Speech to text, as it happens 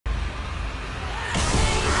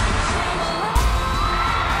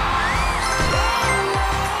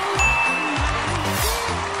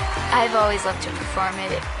I've always loved to perform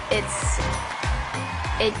it.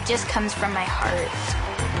 It just comes from my heart.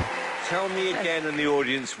 Tell me again in the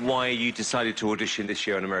audience why you decided to audition this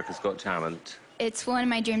year on America's Got Talent. It's one of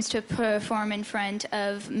my dreams to perform in front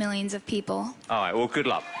of millions of people. All right, well, good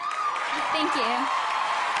luck. Thank you.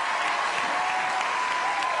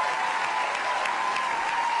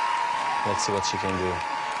 Let's see what she can do.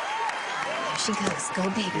 She goes, go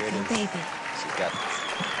baby, go baby. She's got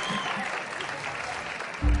this.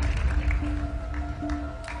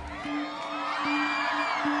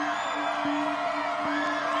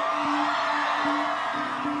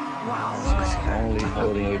 Wow, look at her. Only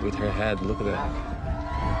holding it with her head. Look at that.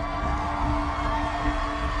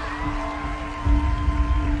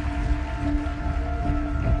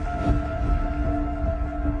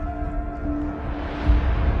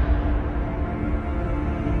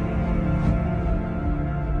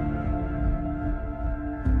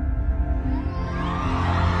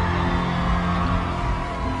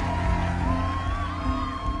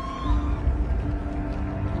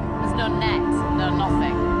 There's no net, no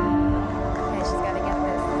nothing. Okay, she's got to get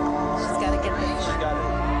this. She's got to get this. She's got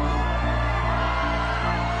it.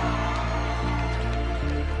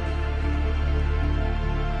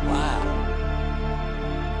 Wow.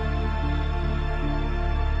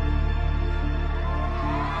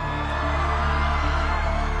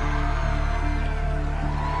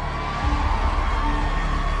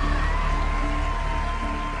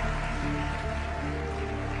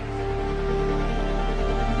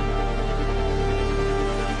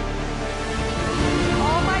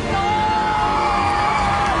 Oh my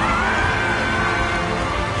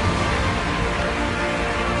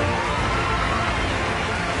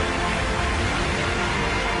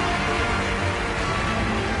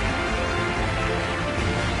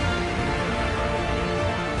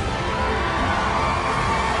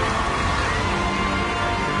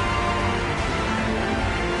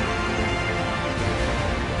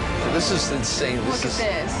This is insane. Look at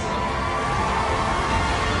this.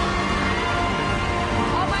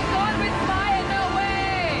 Oh my God, with fire, no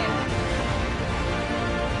way!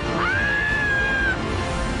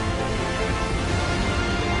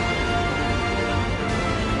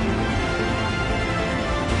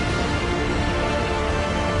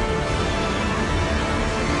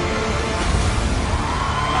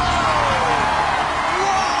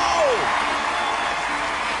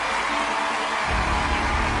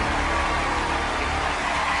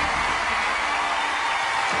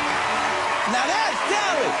 Now that's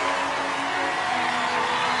talent!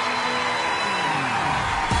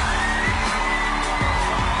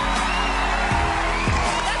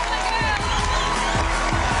 That's my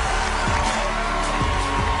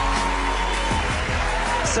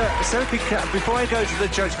girl! Sophie, before I go to the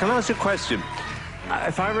judge, can I ask you a question?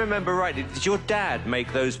 If I remember rightly, did your dad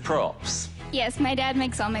make those props? Yes, my dad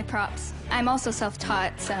makes all my props. I'm also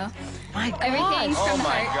self-taught, so My God. everything's Oh from the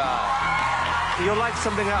my heart. God. You're like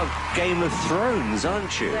something out of Game of Thrones,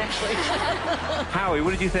 aren't you? Howie,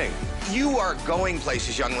 what did you think? You are going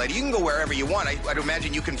places, young lady. You can go wherever you want. I'd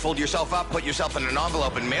imagine you can fold yourself up, put yourself in an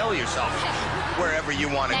envelope, and mail yourself wherever you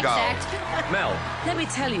want to Next go. act. Mel, Let me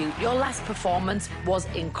tell you, your last performance was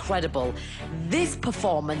incredible. This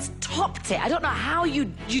performance topped it. I don't know how you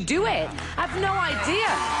do it. I've no idea.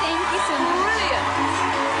 Thank you so much. Brilliant.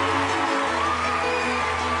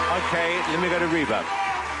 okay, let me go to Reba.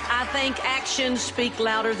 I think actions speak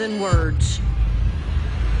louder than words.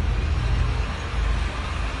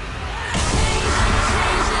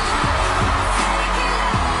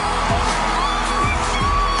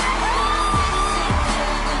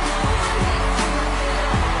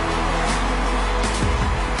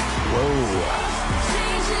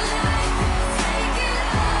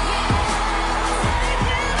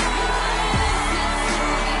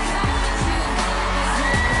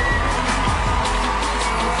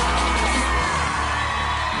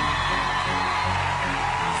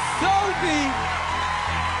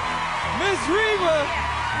 Miss Reba!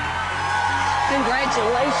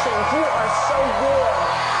 Congratulations, you are so good.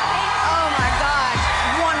 Oh my gosh,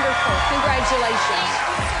 wonderful. Congratulations.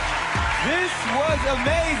 This was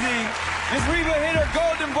amazing. Miss Reba hit her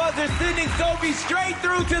golden buzzer, sending Sofie straight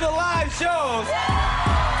through to the live shows.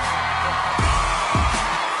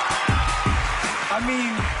 I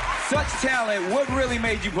mean, such talent. What really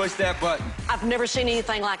made you push that button? I've never seen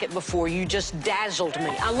anything like it before. You just dazzled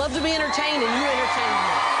me. I love to be entertained, and you entertained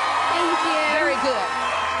me. Thank you. Very good.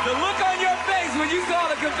 The look on your face when you saw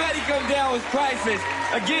the confetti come down was priceless.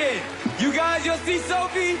 Again, you guys, you'll see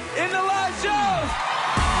Sofie in the live shows.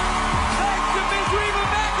 Thanks to Miss Reba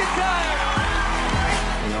McEntire.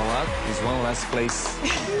 You know what? There's one last place.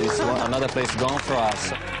 There's another place gone for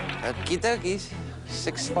us. Okie dokies.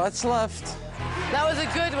 6 spots left. That was a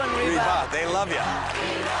good one, Reba. Reba, they love you.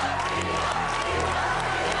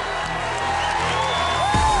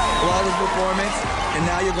 Flawless performance, and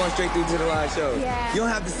now you're going straight through to the live show. Yeah. You don't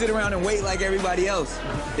have to sit around and wait like everybody else.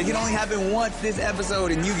 It can only happen once this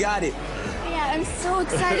episode, and you got it. Yeah, I'm so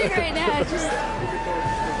excited right now. Just...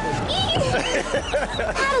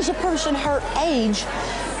 How does a person her age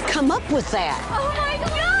come up with that? Oh my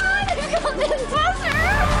God! I got this buzzer!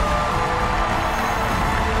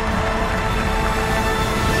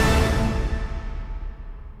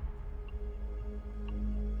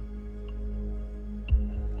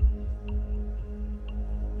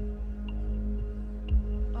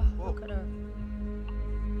 Look at her.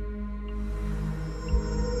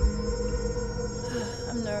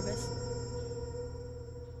 I'm nervous.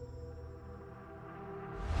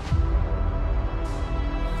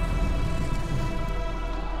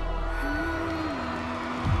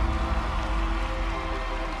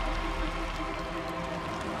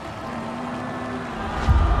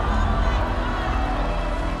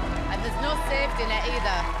 And there's no safety net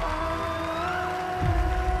either.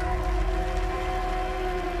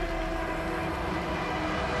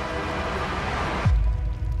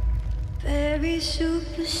 Very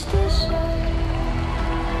superstitious.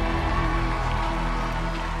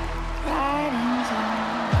 Riding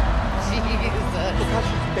Jesus.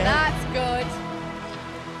 That's good.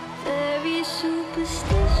 very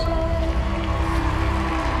superstitious.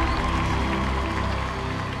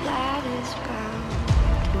 Light is bound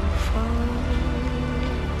to fall.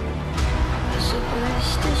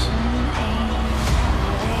 Superstition ain't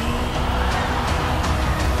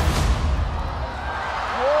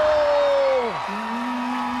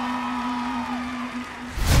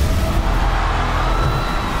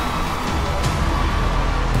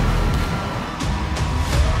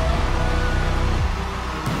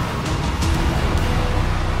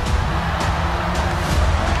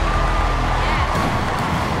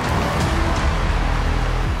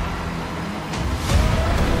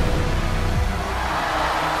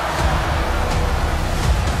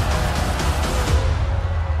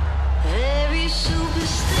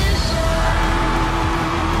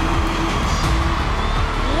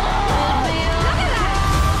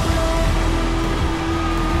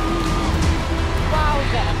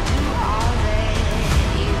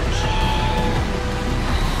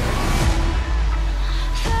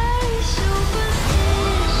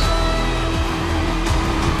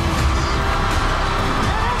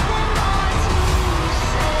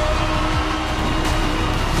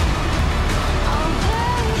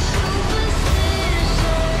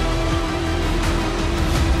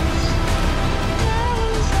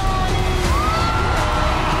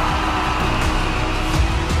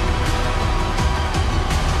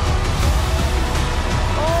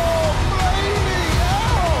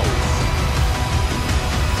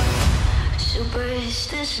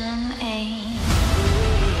superstition ain't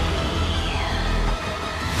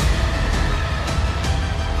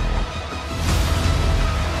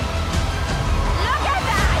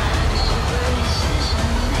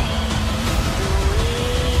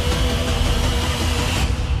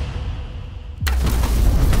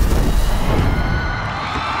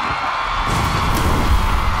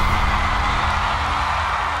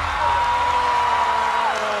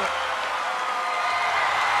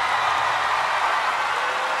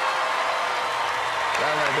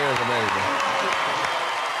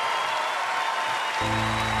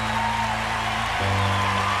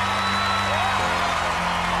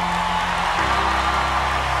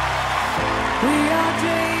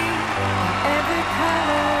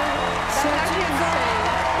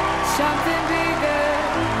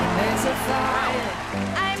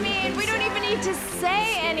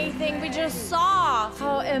We just saw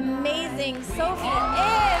how amazing Sofie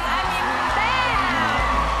is. I mean, bam!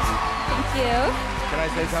 Thank you. Can I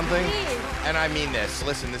say something? Please. And I mean this.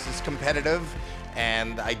 Listen, this is competitive,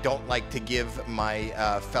 and I don't like to give my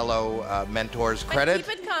fellow mentors credit.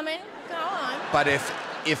 But keep it coming. Go on. But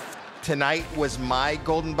if tonight was my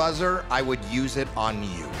golden buzzer, I would use it on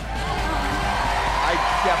you. I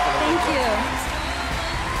definitely Thank you.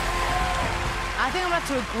 I think I'm going to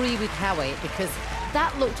have to agree with Howie because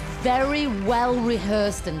that looked very well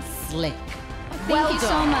rehearsed and slick. Thank you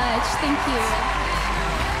so much. Thank you.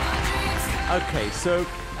 Okay, so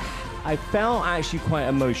I felt actually quite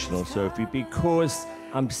emotional, Sofie, because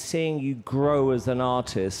I'm seeing you grow as an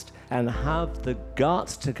artist and have the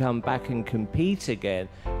guts to come back and compete again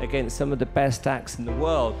against some of the best acts in the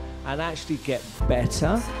world and actually get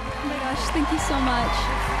better. Oh my gosh, thank you so much.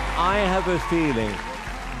 I have a feeling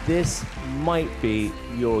this might be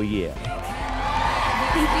your year.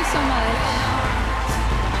 Thank you so much.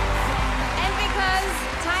 And because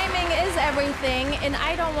timing is everything, and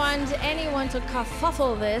I don't want anyone to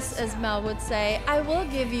kerfuffle this, as Mel would say, I will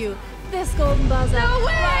give you this golden buzzer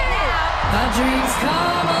right now. My dreams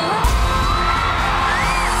come alive.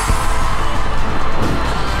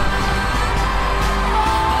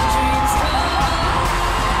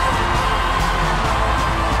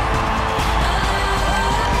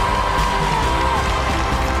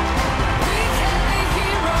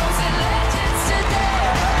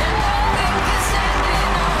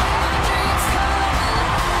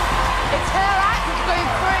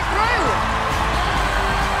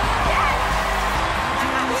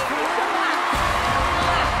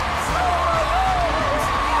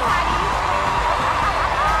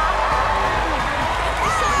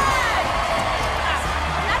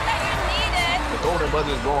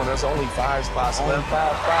 Buzzer's going. There's only 5 spots left. 5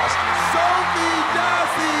 spots. Sofie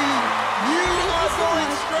Dossi, you are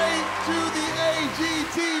going straight to the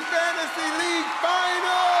AGT Fantasy League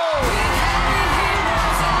Final.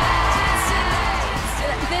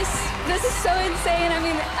 This is so insane. I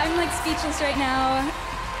mean, I'm like speechless right now.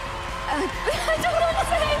 I don't know what to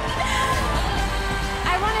say.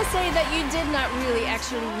 I want to say that you did not really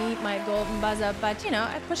actually need my golden buzzer, but you know,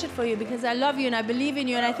 I push it for you because I love you and I believe in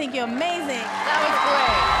you and I think you're amazing. That was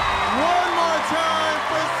great. One more time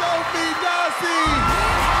for Sofie Dossi.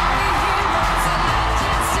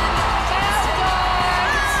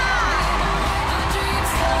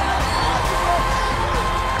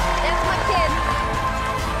 That's my kid.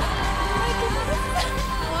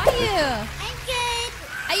 How are you? I'm good.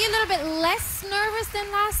 Are you a little bit less nervous than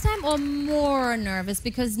last time or more nervous?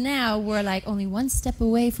 Because now we're like only one step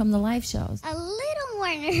away from the live shows. A little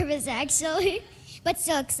more nervous, actually, but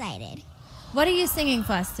so excited. What are you singing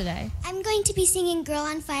for us today? I'm going to be singing Girl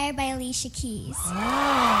on Fire by Alicia Keys. Oh.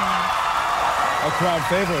 A crowd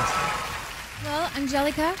favorite. Well,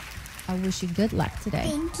 Angelica, I wish you good luck today.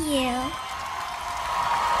 Thank you.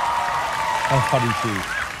 A funny too.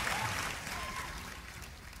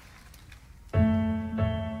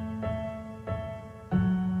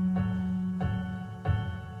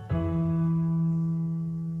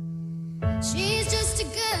 She's just a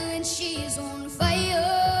girl and she's on fire.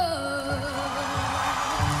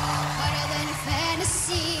 Hotter than a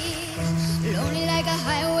fantasy, lonely like a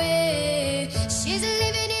highway. She's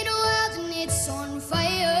living in a world and it's on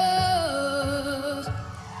fire.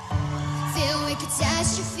 Filled with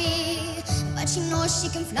catastrophe, but she knows she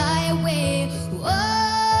can fly away. Whoa,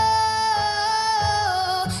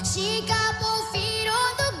 she got both feet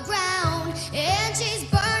on the ground and she's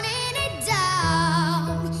burning it down.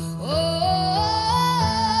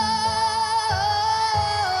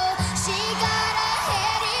 She got her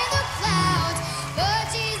head in the clouds, but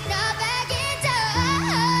she's not backing down.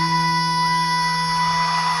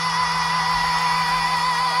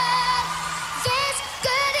 This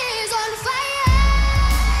girl is on fire.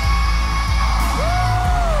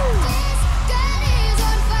 This girl is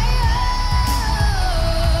on fire.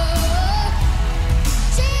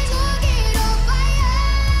 She's walking on fire.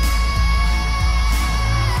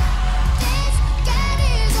 This girl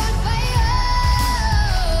is on fire.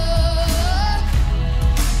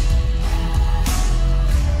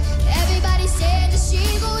 Everybody said that she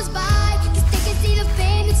goes by, 'cause they can see the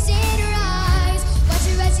flame that's in her eyes. Watch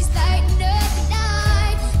her as she's lighting up the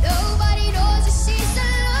night. Nobody knows that she's a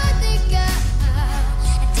lonely girl.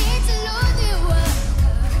 I did a lonely one,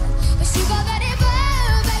 but she got that it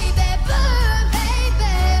burn, baby, burn,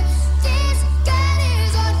 baby. This girl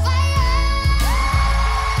is on fire.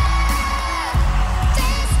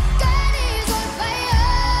 This girl is on fire.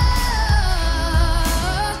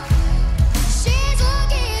 She's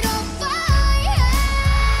walking on fire.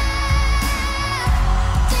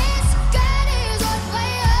 This girl is on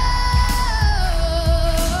fire.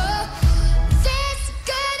 This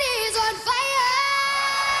girl is on fire.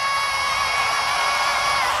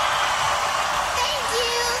 Thank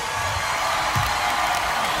you.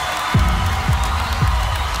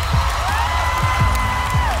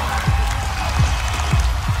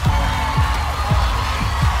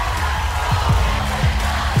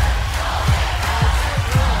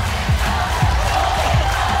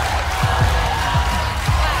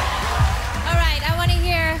 All right, I want to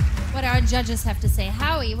hear what our judges have to say.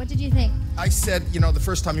 Howie, what did you think? I said, you know, the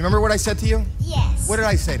first time, you remember what I said to you? Yes. What did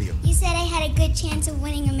I say to you? You said I had a good chance of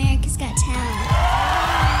winning America's Got Talent.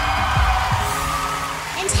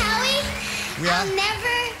 And Howie, Yeah? I'll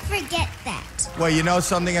never forget that. Well, you know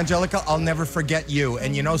something, Angelica? I'll never forget you.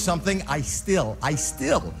 And you know something? I still,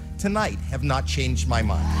 tonight, have not changed my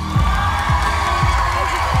mind.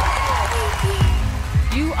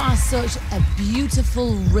 You are such a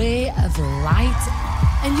beautiful ray of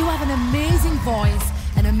light, and you have an amazing voice,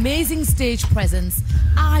 an amazing stage presence.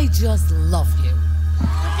 I just love you.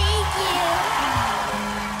 Thank you.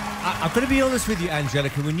 I've got to be honest with you,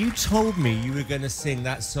 Angelica. When you told me you were going to sing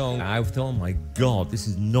that song, I thought, oh my God, this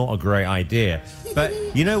is not a great idea. But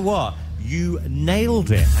you know what? You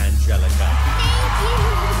nailed it, Angelica. Thank you.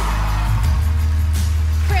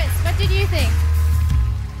 Chris, what did you think?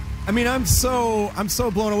 I mean, I'm so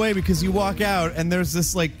blown away because you walk out and there's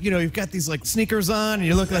this, like, you know, you've got these like sneakers on and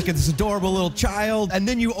you look like this adorable little child, and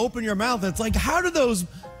then you open your mouth and it's like, how do those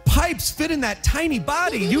pipes fit in that tiny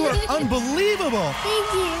body? You are unbelievable.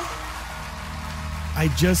 Thank you. I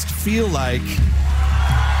just feel like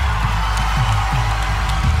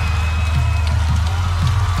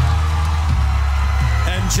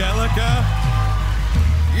Angelica,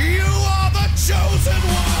 you are the chosen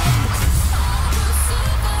one.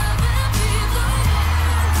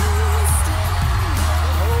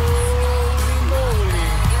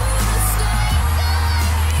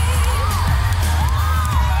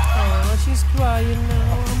 She's crying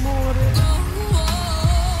now, amore.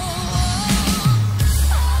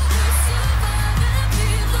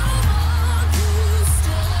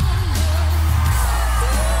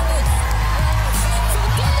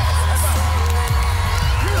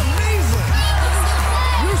 You're amazing.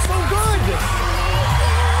 You're so good.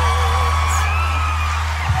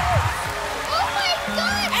 Oh my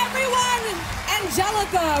God! Everyone,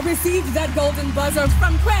 Angelica received that golden buzzer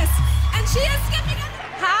from Chris, and she is skipping it.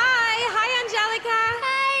 Hi, Angelica.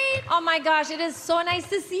 Hi. Oh my gosh, it is so nice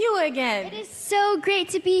to see you again. It is so great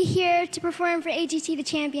to be here to perform for AGT The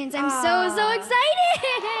Champions. I'm so excited.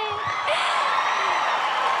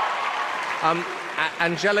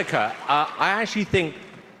 Angelica, I actually think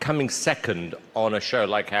coming second on a show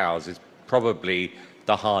like ours is probably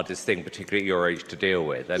the hardest thing, particularly at your age, to deal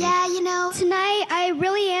with. And Yeah, you know, tonight I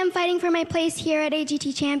really am fighting for my place here at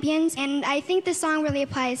AGT Champions, and I think the song really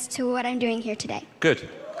applies to what I'm doing here today. Good,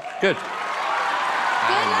 good.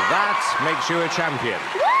 And that makes you a champion.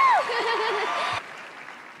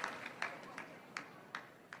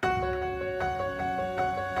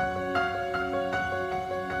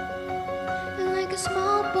 Like a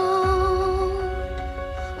small boat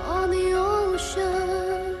on the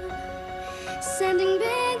ocean, sending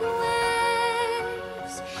big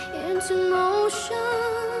waves into motion.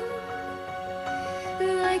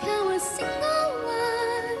 Like how a single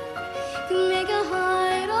word can make a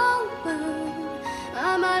heart open.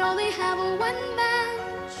 I might only have one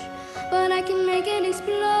match, but I can make an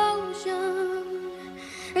explosion.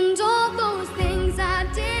 And all those things I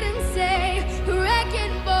didn't say,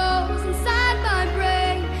 wrecking balls inside my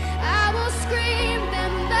brain, I will scream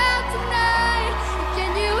them out tonight.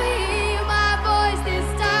 Can you hear my voice this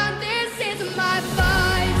time? This is my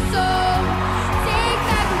fight song. Take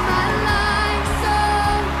back my life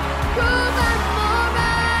song. Prove I'm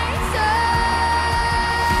alright song.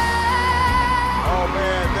 Oh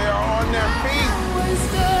man, they are on their feet. I was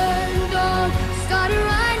turned on, started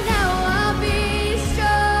right now. I'll be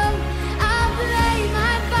strong. I'll play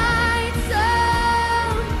my fight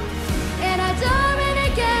song, and I don't really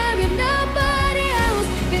care if nobody else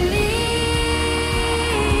believes,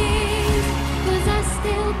 'cause I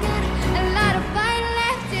still got a lot of fight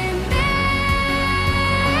left in me.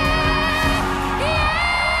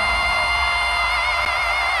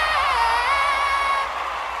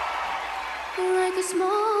 Like a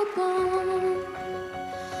small boat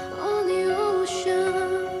on the ocean,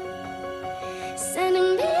 sending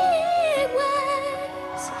big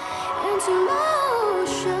waves into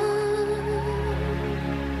motion.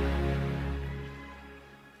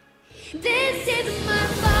 This is my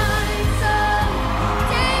fight song.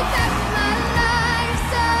 Take back my life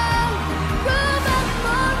song. Prove I'm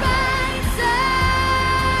alright song.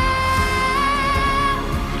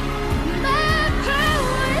 My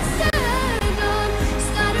power is turned on.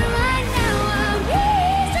 Started right now. I'll be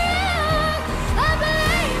strong. I'll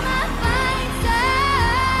play my fight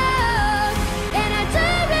song, and I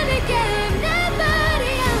don't really care if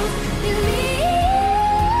nobody else believes.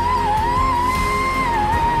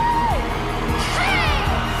 Hey,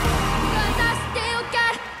 'cause I still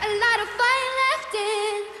got a lot of fight left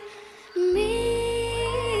in me.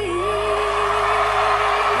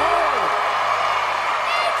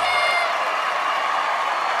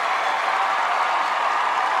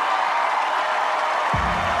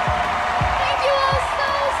 Thank you all so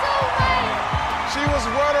much. She was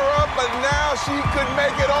runner-up, but now she could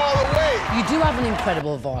make it all the way. You do have an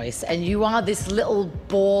incredible voice, and you are this little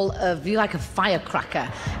ball of, you're like a firecracker.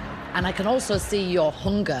 And I can also see your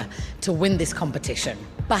hunger to win this competition.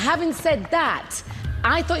 But having said that,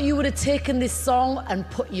 I thought you would have taken this song and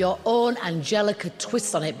put your own Angelica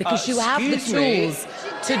twist on it because you have the tools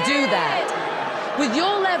to do that. With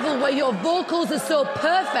your level where your vocals are so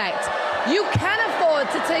perfect, you can afford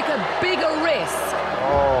to take a bigger risk.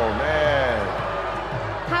 Oh, man.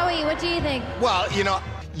 Howie, what do you think? Well, you know,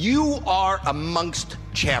 you are amongst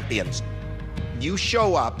champions. You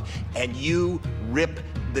show up and you rip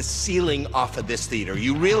the ceiling off of this theater.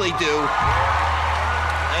 You really do.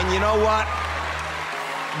 And you know what?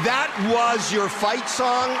 That was your fight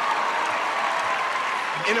song.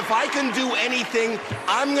 And if I can do anything,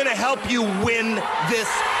 I'm gonna help you win this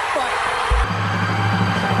fight.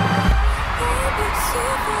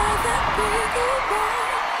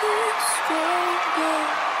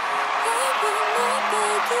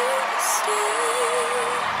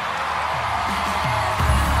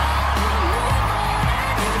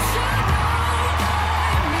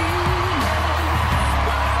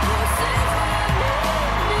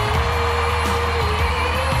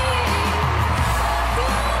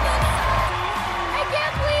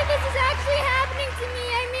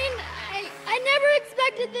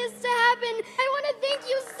 This to happen. I want to thank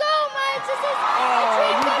you so much. This is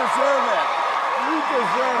you deserve it. You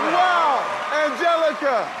deserve it. Wow,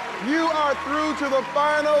 Angelica, you are through to the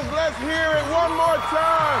finals. Let's hear it one more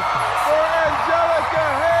time for Angelica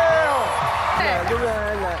Hale.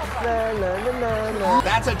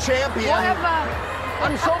 That's a champion.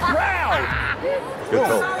 I'm so proud. Good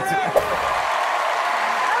call.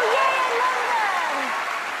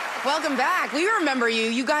 Welcome back. We remember you.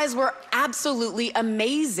 You guys were absolutely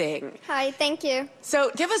amazing. Hi, thank you.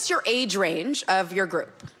 So give us your age range of your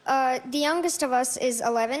group. The youngest of us is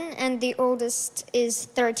 11 and the oldest is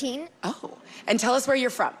 13. Oh, and tell us where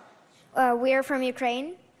you're from. We are from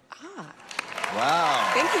Ukraine.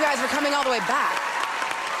 Wow. Thank you guys for coming all the way back.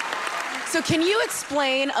 So can you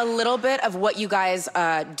explain a little bit of what you guys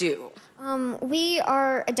do? We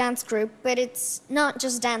are a dance group, but it's not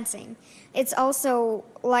just dancing. It's also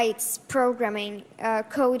lights, programming,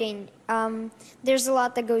 coding. There's a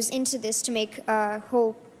lot that goes into this to make a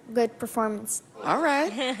whole good performance. All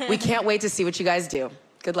right. We can't wait to see what you guys do.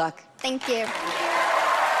 Good luck. Thank you.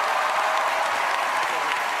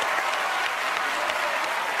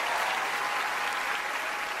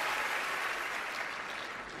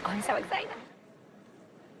 Oh, I'm so excited.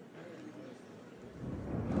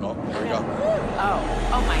 Oh, here we go.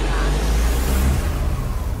 Oh my God.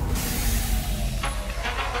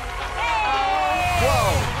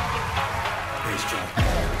 Whoa. Nice job.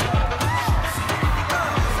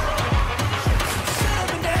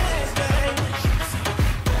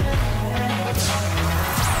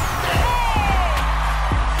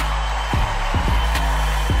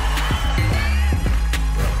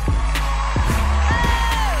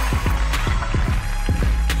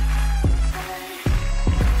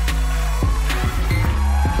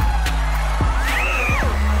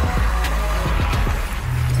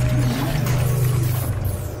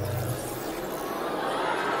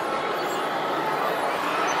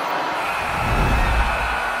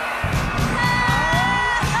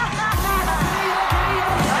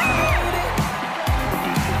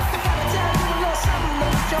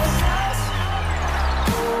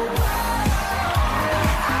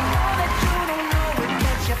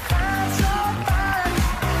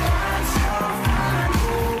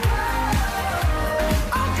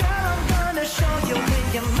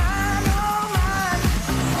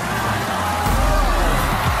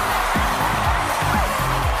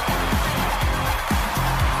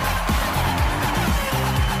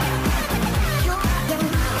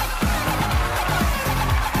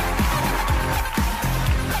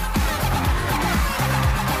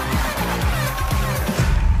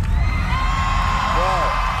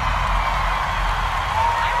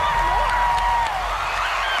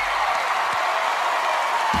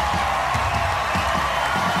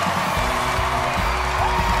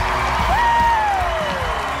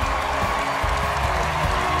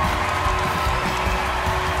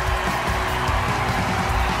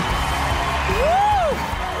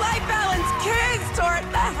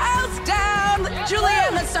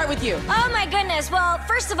 With you. Oh my goodness. Well,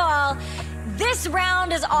 first of all, this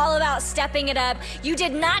round is all about stepping it up. You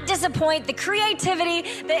did not disappoint. The creativity,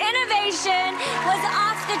 the innovation was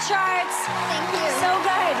off the charts. Thank you. So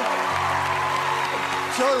good.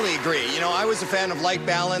 Totally agree. You know, I was a fan of Light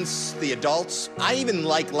Balance, the adults. I even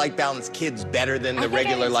like Light Balance kids better than the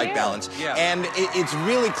regular Light Balance. Yeah. And it's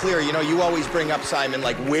really clear, you know, you always bring up, Simon,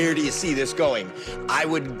 like, where do you see this going? I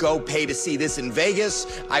would go pay to see this in Vegas.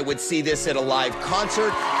 I would see this at a live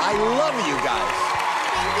concert. I love you guys.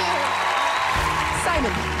 Thank you.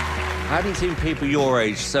 Simon. I haven't seen people your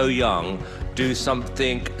age so young do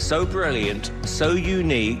something so brilliant, so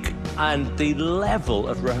unique, and the level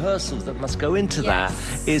of rehearsals that must go into that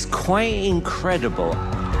is quite incredible.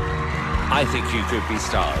 I think you could be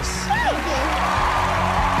stars. Thank you.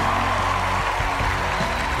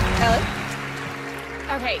 Ellie?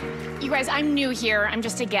 Okay, you guys, I'm new here. I'm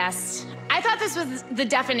just a guest. I thought this was the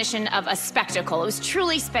definition of a spectacle. It was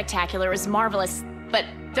truly spectacular. It was marvelous. But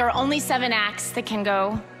there are only 7 acts that can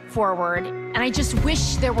go forward. And I just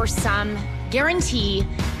wish there were some guarantee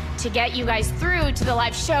to get you guys through to the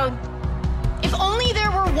live show. If only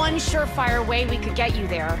there were one surefire way we could get you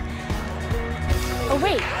there. Oh,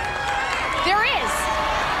 wait. There is.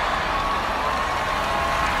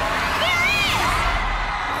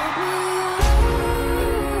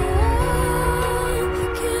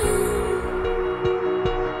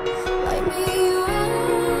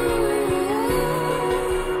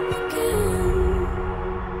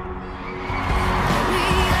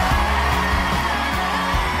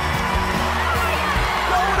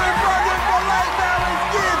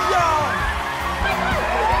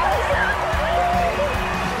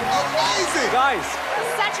 Guys.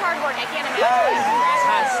 Such hard work, I can't imagine.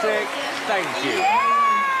 Fantastic. Thank you.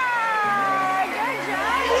 Yeah! Good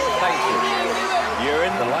job! Thank you. You're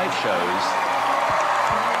in the live shows.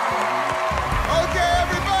 Okay,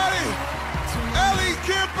 everybody. Ellie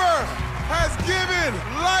Kemper has given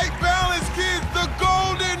Light Balance Kids the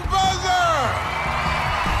golden buzzer.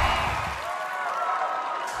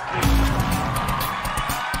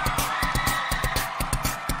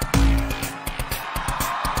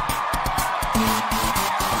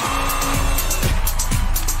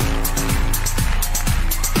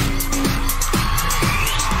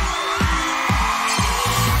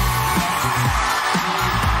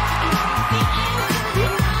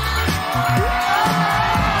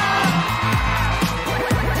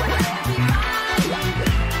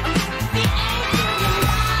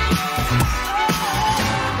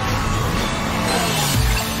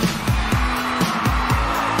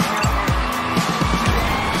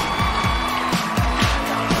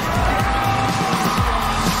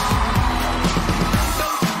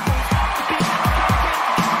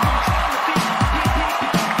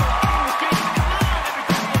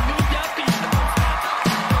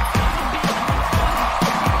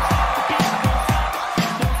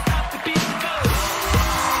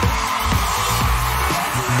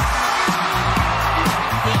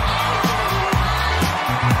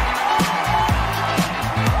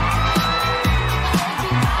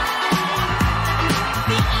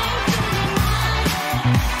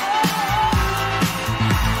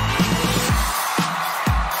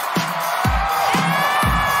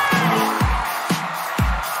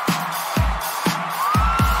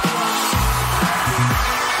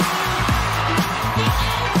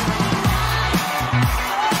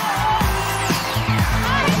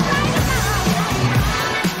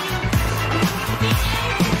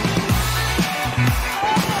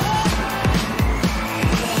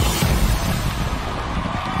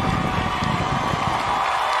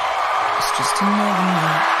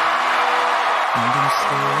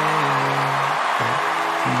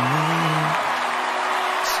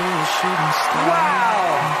 Wow!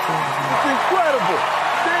 It's incredible!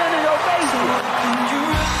 Standing ovation!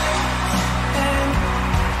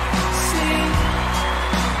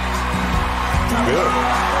 Good.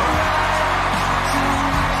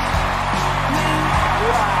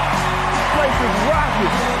 Wow! This place is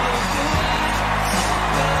rocking!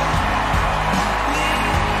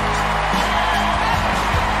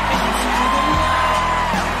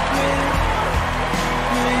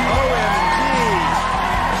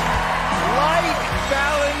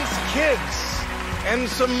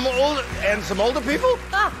 And some older people?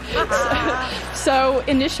 So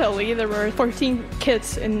initially there were 14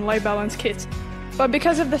 kids in Light Balance Kids. But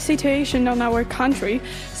because of the situation in our country,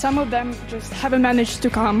 some of them just haven't managed to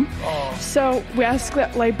come. Oh. So we asked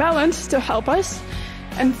Light Balance to help us.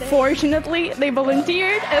 And fortunately, they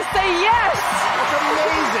volunteered and say yes! That's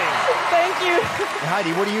amazing! Thank you.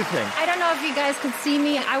 Heidi, what do you think? I don't know if you guys could see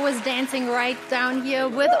me. I was dancing right down here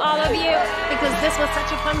with all of you because this was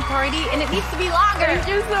such a fun party and it needs to be longer. Thank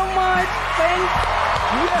you so much. Thanks.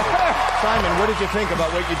 Simon, what did you think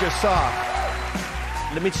about what you just saw?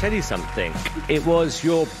 Let me tell you something. It was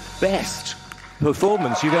your best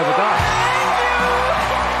performance you've ever done.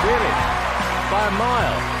 Really? By a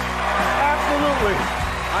mile. Absolutely.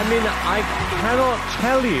 I mean, I cannot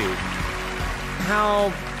tell you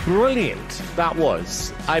how brilliant that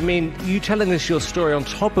was. I mean, you telling us your story on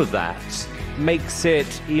top of that makes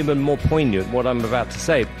it even more poignant, what I'm about to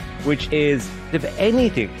say, which is, if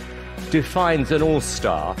anything defines an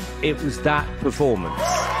all-star, it was that performance.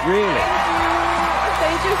 Really.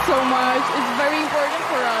 Thank you so much. It's very important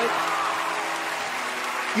for us.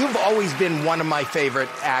 You've always been one of my favorite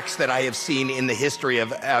acts that I have seen in the history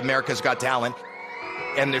of America's Got Talent.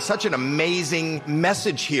 And there's such an amazing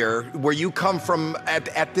message here where you come from,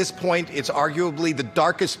 at this point, it's arguably the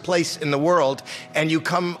darkest place in the world, and you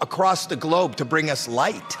come across the globe to bring us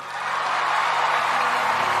light.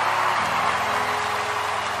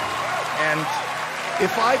 And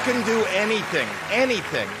if I can do anything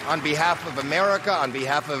on behalf of America, on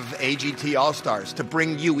behalf of AGT All-Stars, to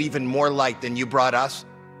bring you even more light than you brought us,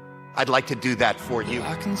 I'd like to do that for you.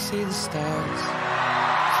 I can see the stars.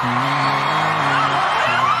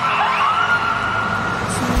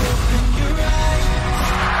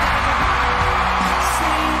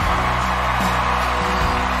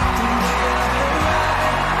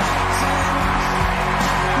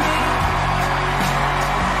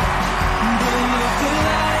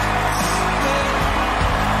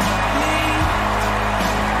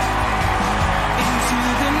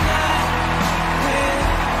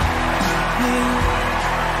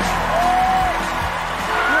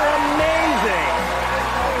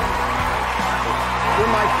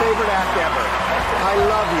 Favorite act ever. I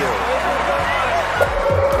love you.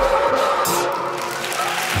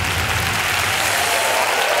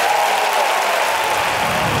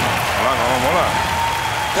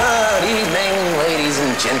 Good evening, ladies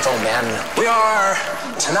and gentlemen. We are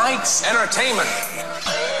tonight's entertainment.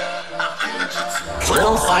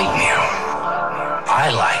 Little fight new. I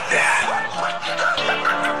like that.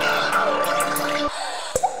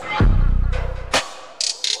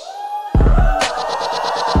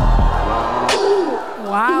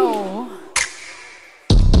 Wow.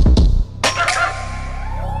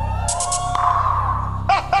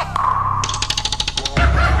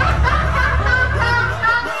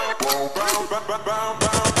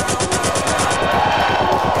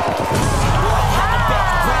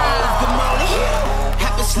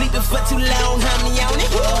 Sleeping for too long, honey on it.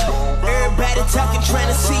 Everybody talking, trying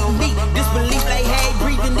to see me. Disbelief like, hey,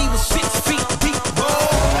 breathing, he was 6 feet deep. Whoa.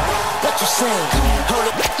 What you saying? Hold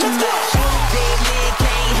up your mouth. Dead man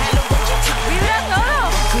can't handle what you talking about.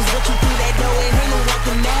 Cause what you do that door, it ain't no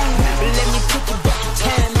walking now. But let me put you back in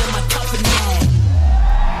time in my company.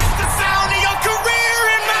 It's the sound of your career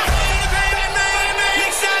in my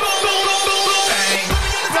next time.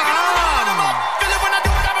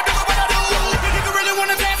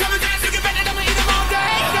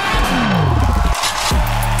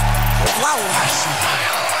 Wow, I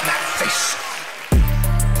smile on that face.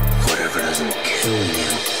 Whatever doesn't kill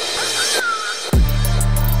you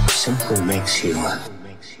simply makes you a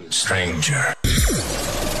stranger.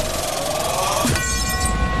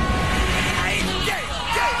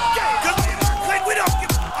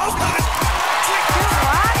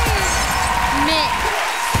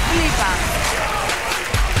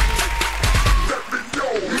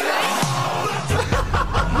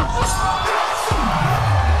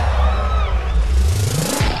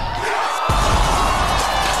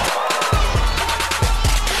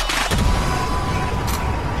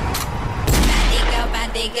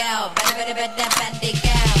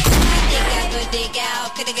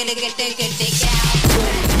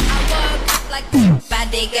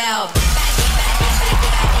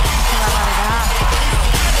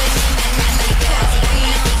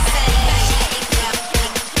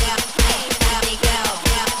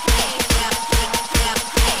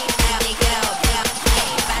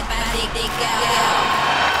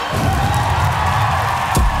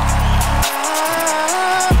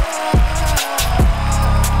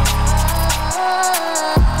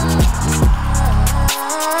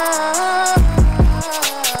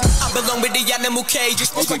 Cages,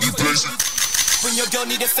 when you blazing. When your girl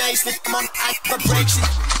need a face, lift them on vibration.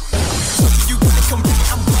 You wanna come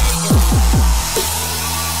back, I'm waiting.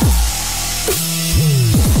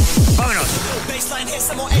 Vámonos. Baseline hits,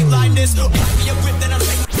 I'm on 8-line this. Pop me a whip, then I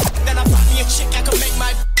pop me a chick, I can make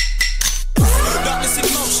my darkness in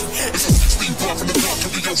motion. It's a 16 bar from the dark to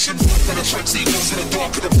the ocean. When I try to see goes in the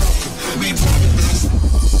dark of the mountain.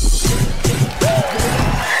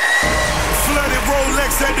 Flooded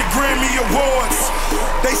Rolex at the Grammy Awards.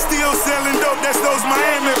 They still selling dope, that's those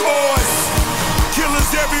Miami boys.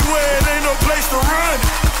 Killers everywhere, it ain't no place to run.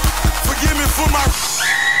 Forgive me for my...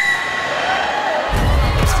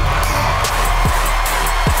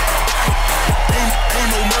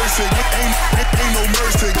 Ain't no mercy, ain't no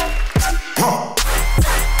mercy. Huh.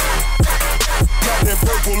 Got that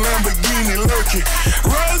purple Lamborghini lurking.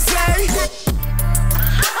 Rosé.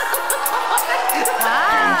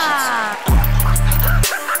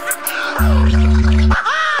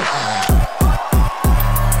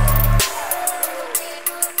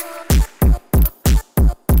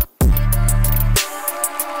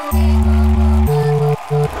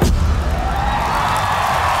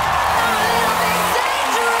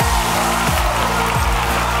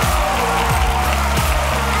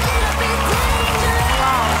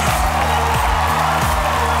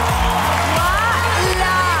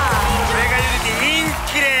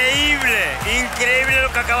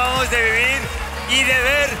 quiere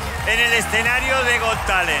ver en el escenario de Got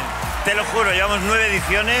Talent. Te lo juro, llevamos 9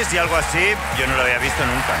 ediciones y algo así yo no lo había visto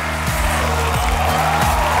nunca.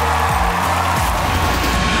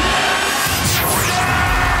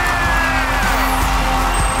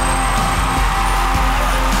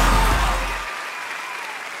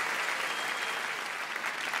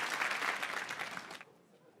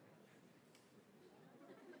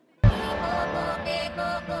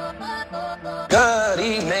 Good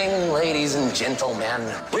evening, ladies and gentlemen.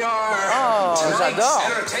 We are tonight's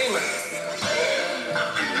entertainment.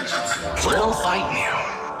 Little fight meal.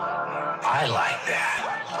 I like that.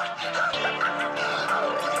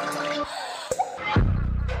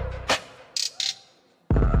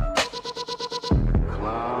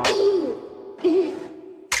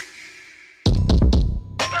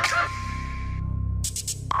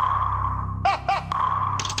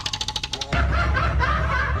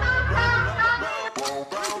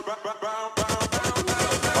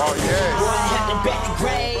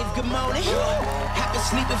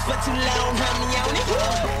 Sleeping for too long, honey, on it.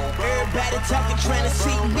 Everybody talking, trying to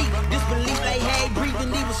see me. Disbelief like, hey,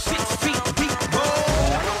 breathing, he was 6 feet deep.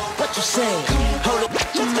 What you saying? Hold up,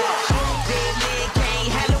 your mouth. Dead man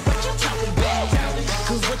can't handle what you talking about.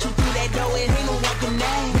 Cause what you do that door, it ain't no walking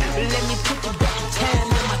now. Let me put you back in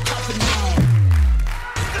time in my coffin now.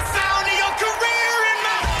 The sound of your career in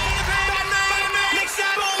my next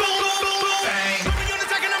shot, boom, boom, boom, boom, boom. Bang. Put me on the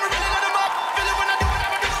second, I'ma really let him up. Feel it when I do what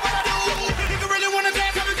I do, what I do. If you really wanna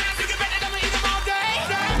dance, you can bet that I'ma eat them all day.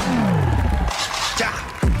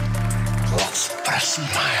 Let's put a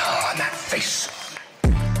smile on that face.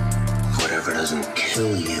 Whatever doesn't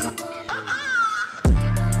kill you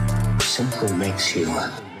simply makes you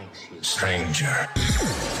a stranger.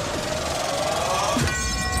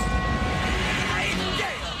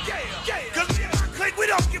 Click, we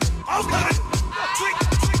don't give. Oh, God.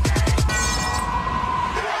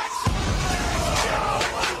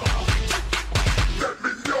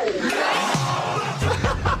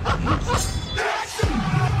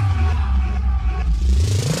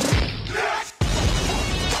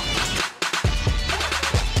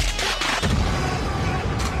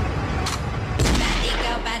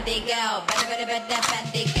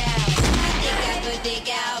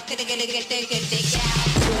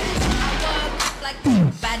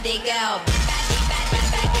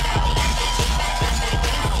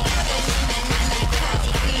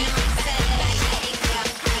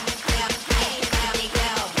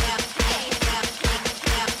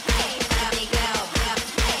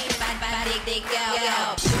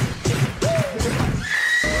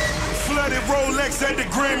 Flooded Rolex at the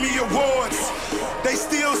Grammy Awards. They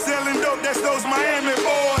still selling dope, that's those Miami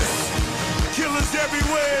boys. Killers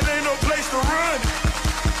everywhere, it ain't no place to run.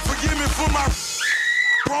 Forgive me for my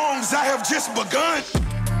wrongs, I have just begun.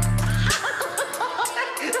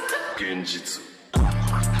 Genjitsu.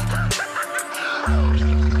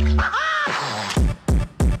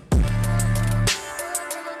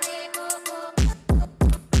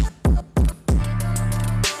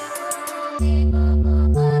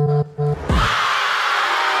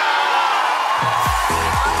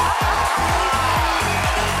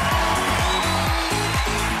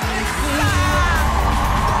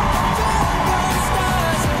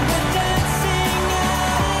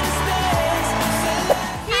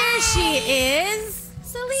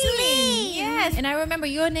 And I remember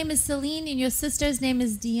your name is Celine and your sister's name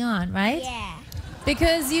is Dion, right? Yeah.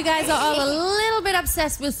 Because you guys are all a little bit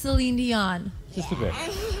obsessed with Celine Dion. Just a bit.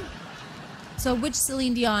 So which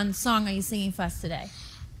Celine Dion song are you singing for us today?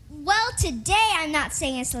 Well, today I'm not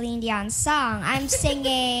singing a Celine Dion song. I'm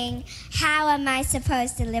singing How Am I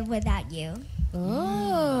Supposed to Live Without You? Oh.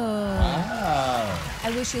 Wow. I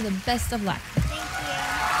wish you the best of luck.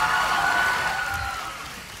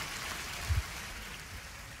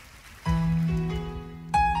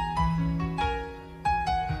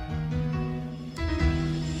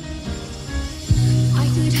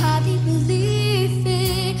 Hardly believe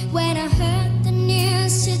it when I heard the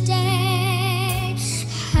news today.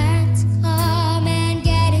 Had to come and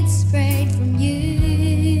get it straight from you.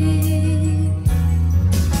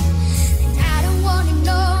 And I don't wanna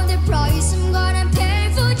know the price I'm gonna pay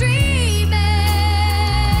for dreaming.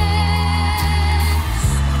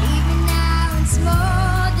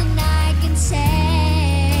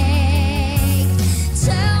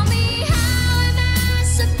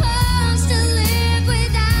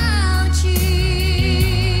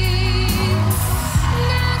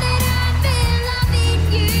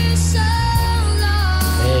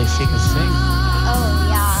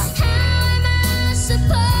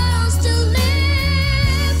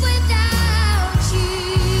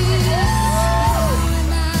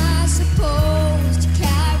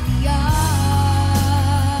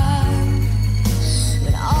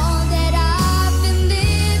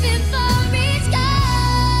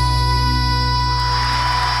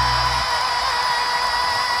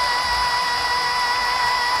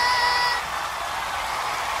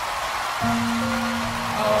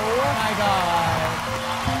 Oh my God.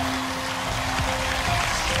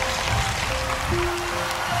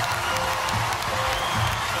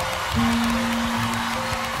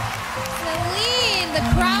 Celine, the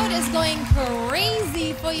crowd is going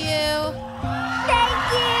crazy for you. Thank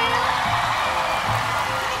you.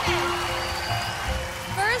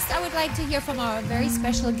 First, I would like to hear from our very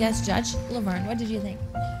special guest judge, Laverne. What did you think?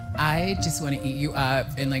 I just want to eat you up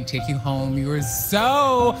and like take you home. You were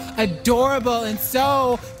so adorable and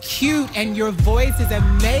so cute, and your voice is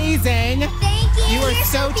amazing. Thank you. You are You're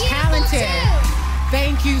so beautiful, talented. too.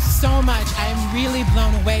 Thank you so much. I am really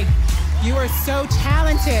blown away. You are so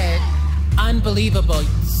talented. Unbelievable.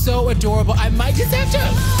 So adorable. I might just have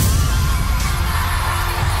to.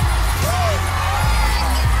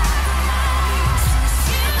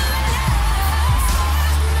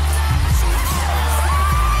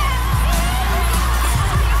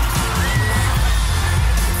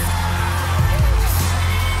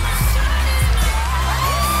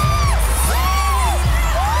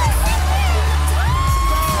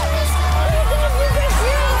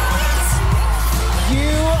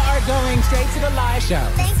 Going straight to the live show.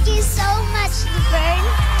 Thank you so much, Laverne.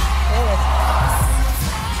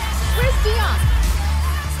 Where's Dion?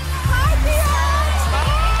 Hi,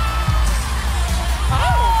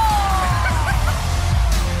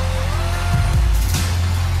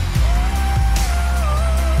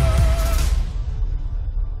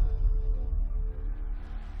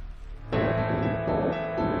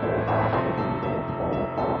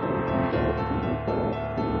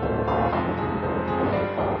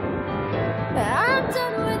 I'm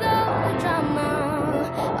done with all the drama.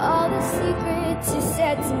 All the secrets you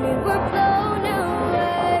said to me were blown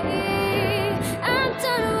away. I'm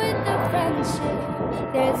done with the friendship.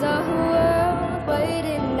 There's a whole world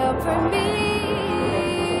waiting up for me.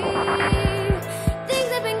 Things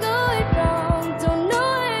have been going wrong. Don't know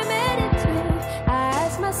where I'm headed to. I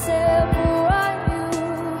ask myself, who are you?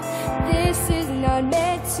 This is not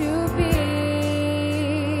meant to be.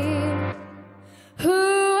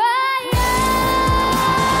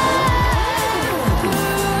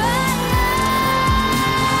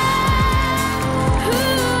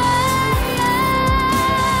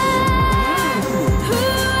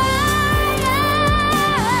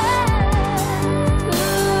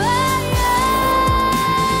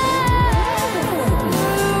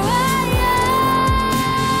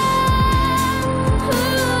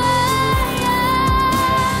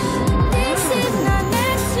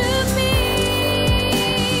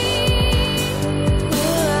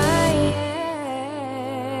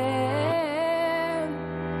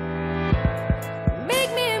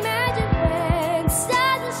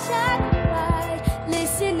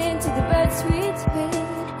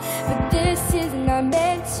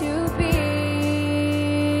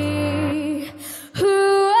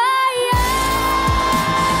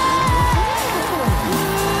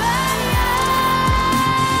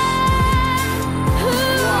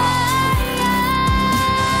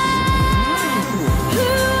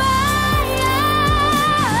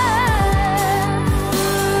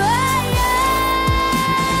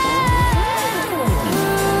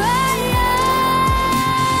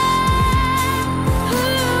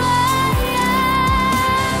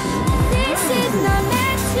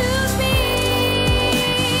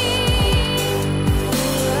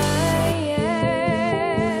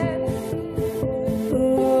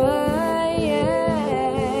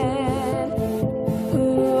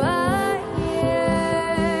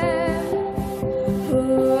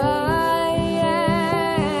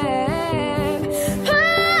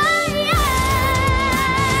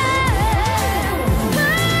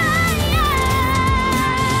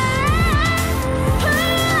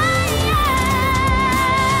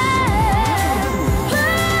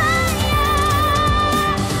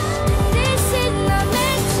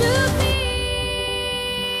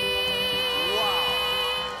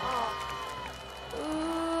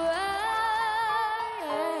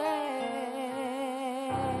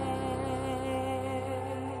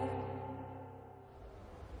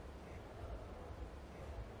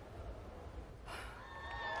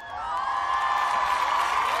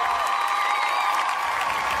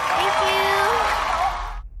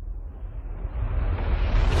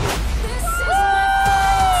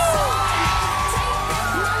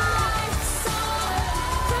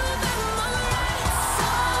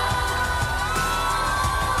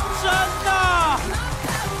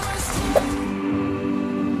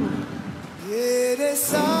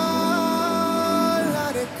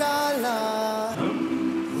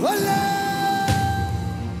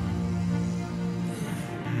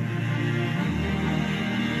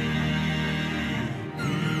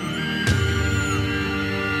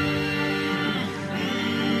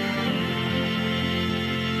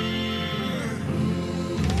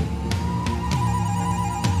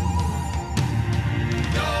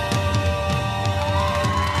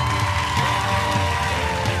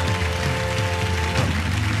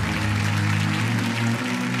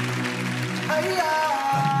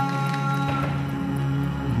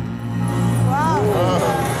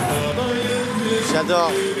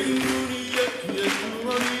 j'adore.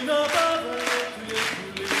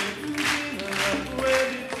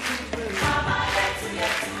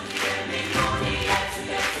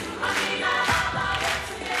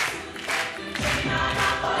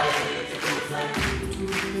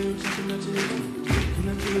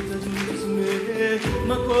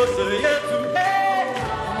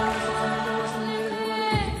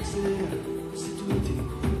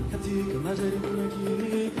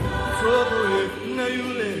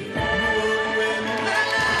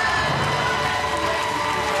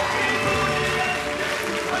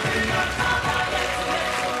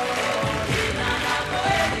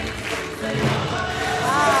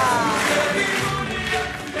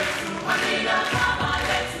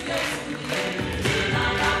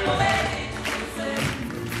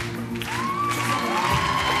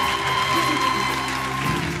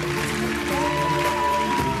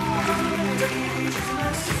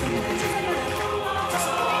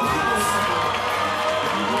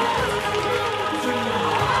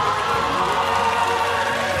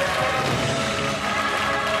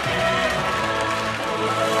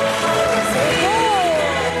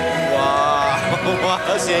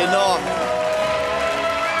 C'est énorme.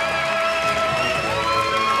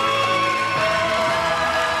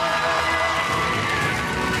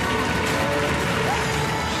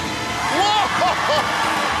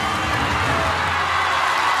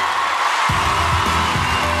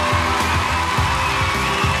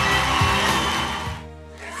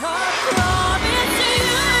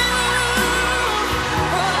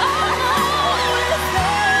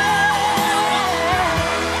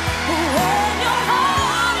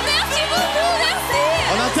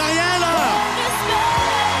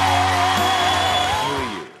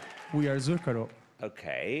 We are Zurcaroh.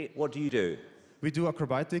 Okay, what do you do? We do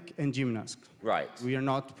acrobatic and gymnastics. Right. We are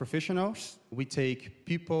not professionals. We take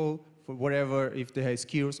people for whatever, if they have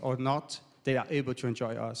skills or not, they are able to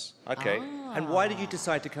enjoy us. Okay. And why did you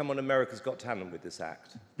decide to come on America's Got Talent with this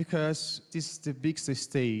act? Because this is the biggest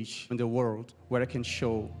stage in the world where I can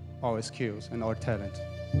show our skills and our talent.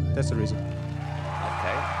 That's the reason.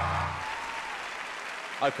 Okay.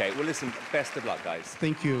 Okay, well listen, best of luck, guys.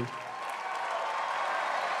 Thank you.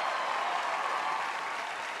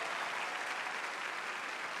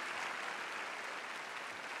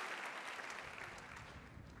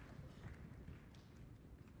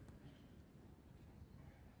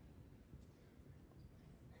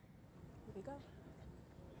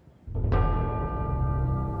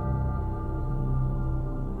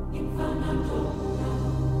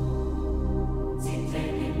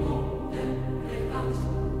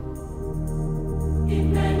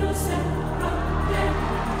 In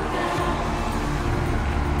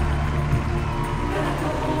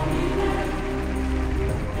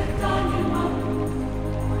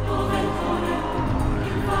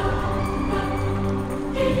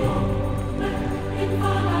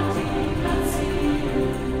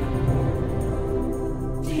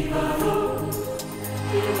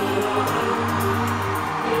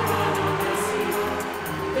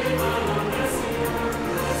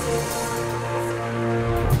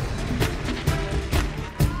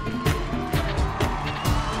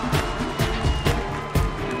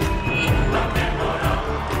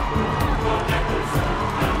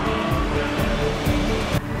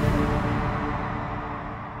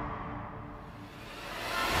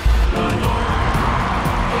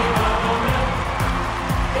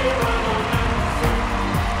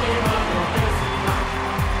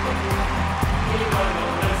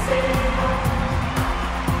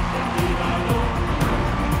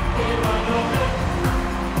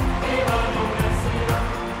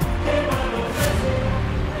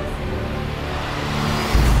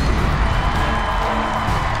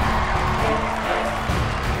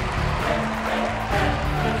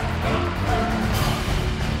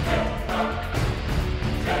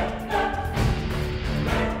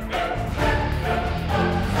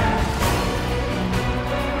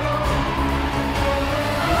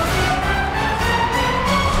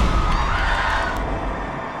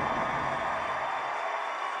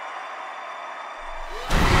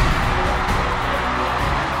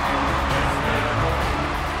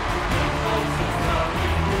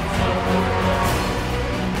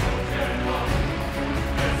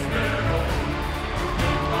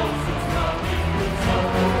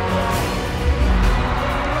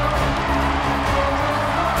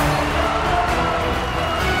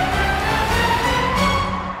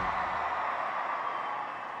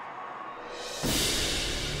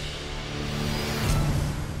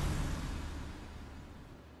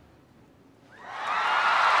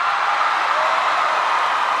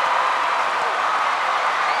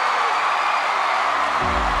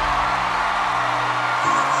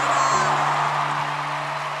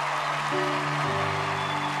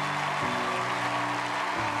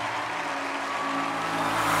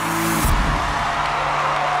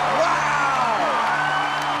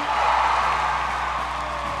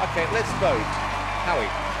Okay, let's vote. Howie.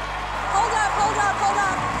 Hold up.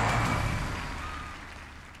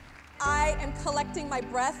 I am collecting my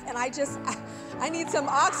breath, and I need some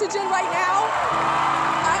oxygen right now.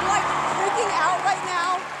 I'm like freaking out right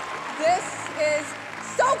now. This is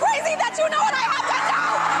so crazy that you know what I have to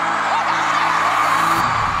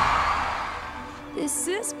do. This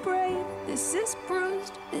is brave, this is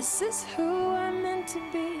bruised, this is who I'm meant to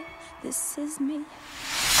be, this is me.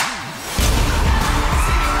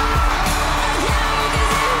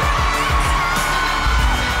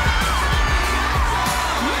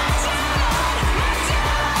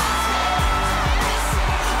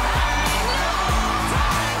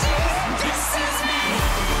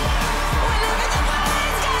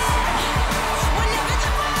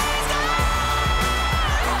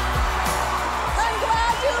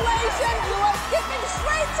 Congratulations, you are skipping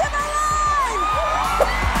straight to the line!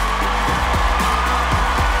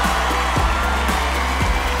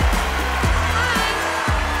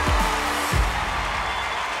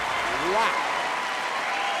 Wow.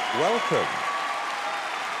 Welcome.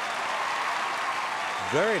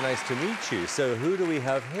 Very nice to meet you. So who do we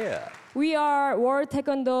have here? We are World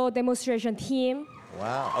Taekwondo Demonstration Team.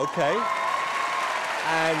 Wow, okay.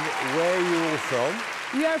 And where are you all from?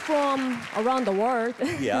 We are from around the world.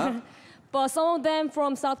 Yeah. But some of them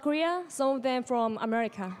from South Korea, some of them from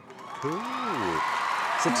America. Cool.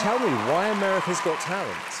 So tell me, why America's Got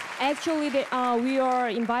Talent? Actually, we are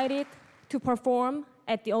invited to perform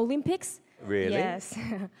at the Olympics. Really? Yes.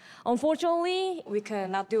 Unfortunately, we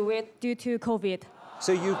cannot do it due to COVID.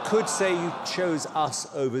 So you could say you chose us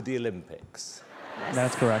over the Olympics? Yes.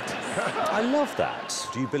 That's correct. I love that.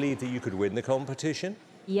 Do you believe that you could win the competition?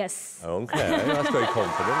 Yes. Okay, that's very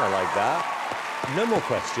confident. I like that. No more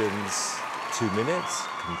questions. 2 minutes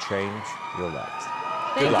can change your lives.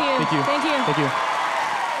 Thank you. Thank you. Thank you. Thank you.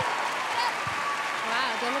 Wow,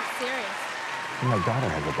 they look serious. My daughter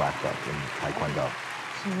has a black belt in Taekwondo.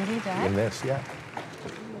 She really does? In this, yeah.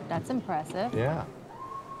 That's impressive. Yeah.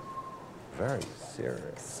 Very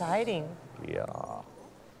serious. Exciting. Yeah.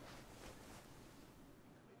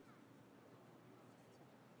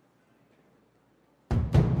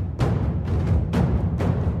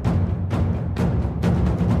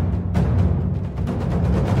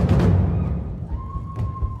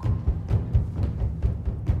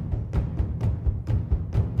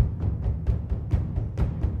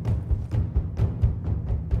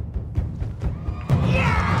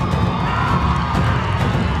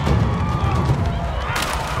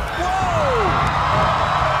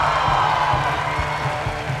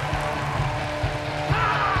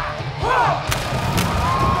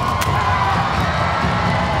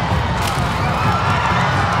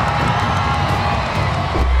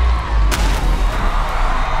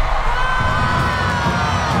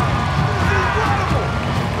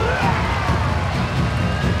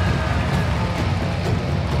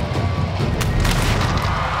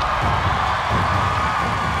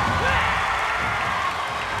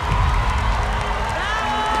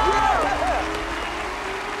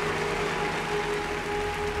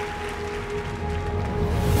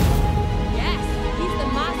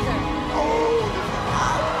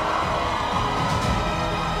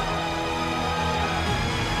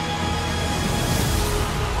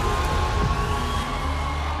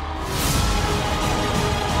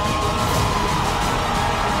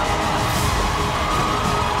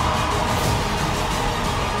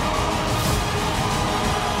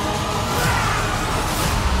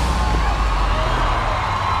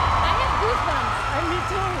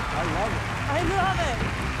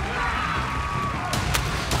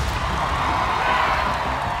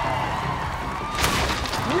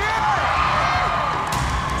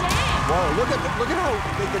 Look at how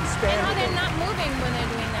they can stand. And how they're not moving when they're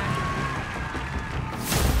doing that.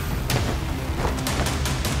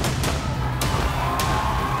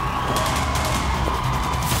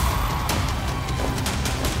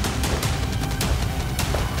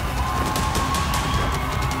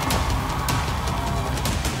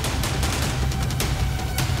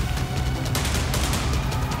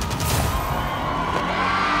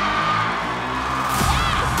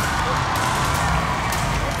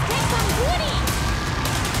 Let's get some booty!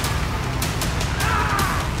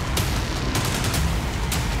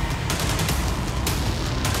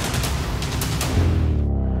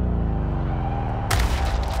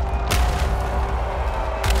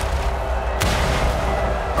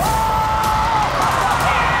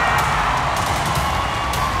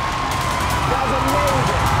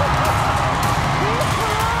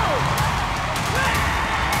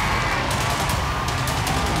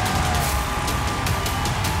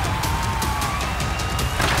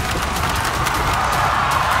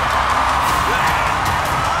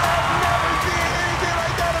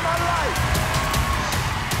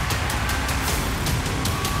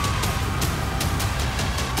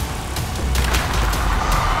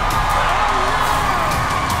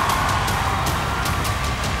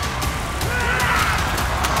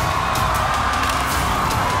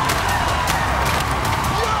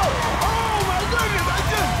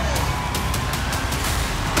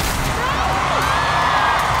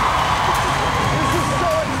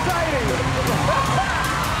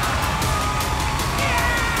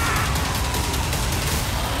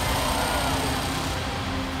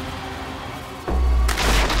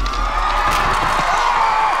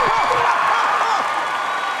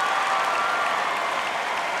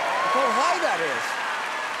 high that is.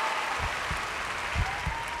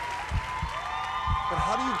 But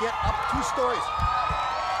how do you get up 2 stories?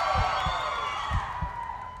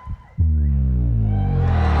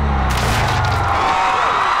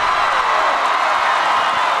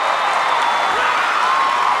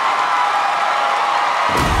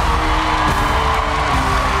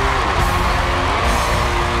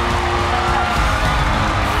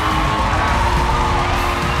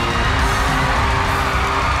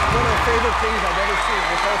 Things I've ever seen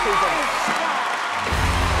this whole season.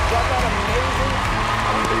 Wasn't that amazing?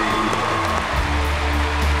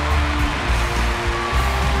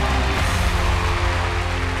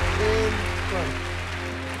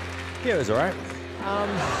 Yeah, it was all right.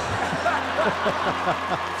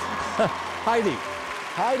 Heidi.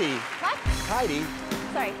 What? Heidi.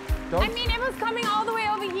 Sorry. Don't- I mean, it was coming all the way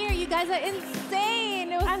over here. You guys are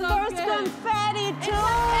insane. It was And so there's good. confetti, And too.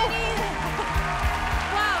 confetti.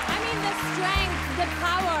 Wow, I mean, the strength, the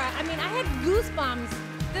power. I mean, I had goosebumps.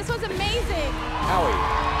 This was amazing. Howie,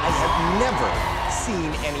 I have never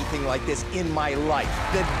seen anything like this in my life.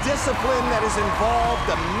 The discipline that is involved,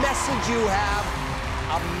 the message you have,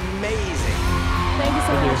 amazing. Thank you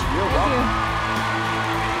so much. You're Thank welcome. you.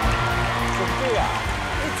 Sophia.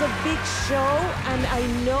 It's a big show, and I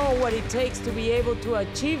know what it takes to be able to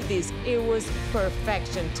achieve this. It was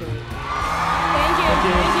perfection to me. Thank you.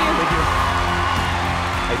 Thank you.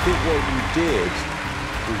 I think what you did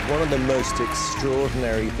was one of the most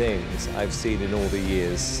extraordinary things I've seen in all the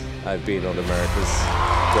years I've been on America's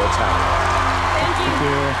Got Talent. Thank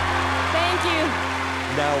you. Thank you.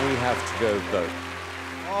 Now we have to go vote.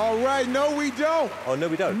 All right, no, we don't. Oh, no,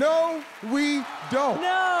 we don't. No, we don't.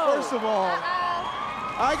 No. First of all,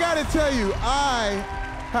 I gotta tell you, I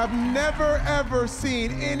have never, ever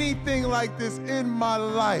seen anything like this in my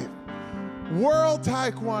life. World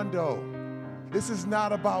Taekwondo. This is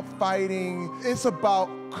not about fighting. It's about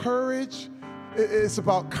courage. It's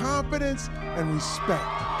about confidence and respect.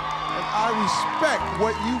 And I respect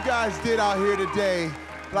what you guys did out here today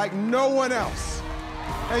like no one else.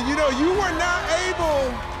 And you know, you were not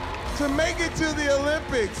able to make it to the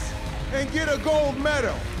Olympics and get a gold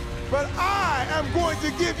medal. But I am going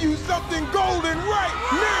to give you something golden right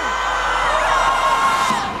now.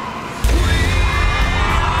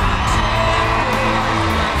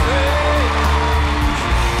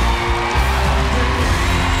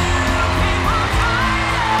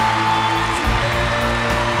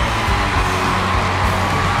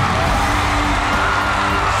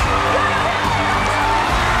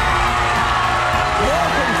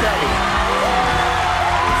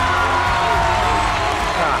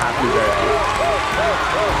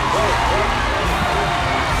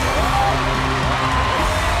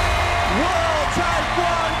 World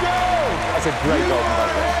Taekwondo! That's a great golden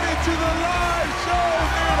medal. Headed to the live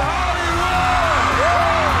shows in Hollywood!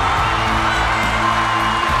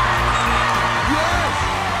 Yes!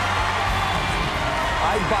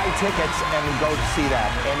 I'd buy tickets and go see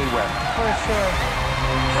that anywhere. For sure.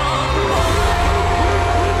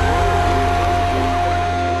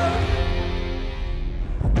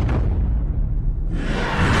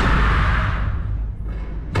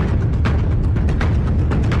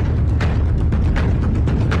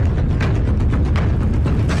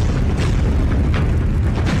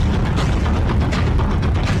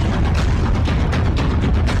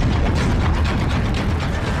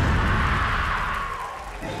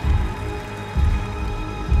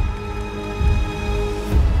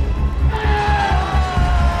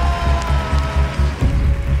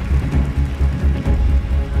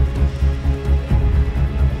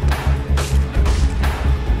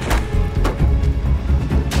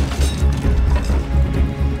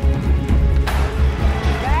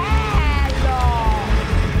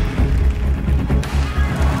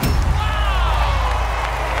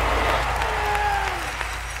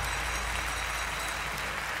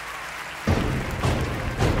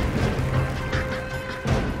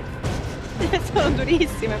 Sono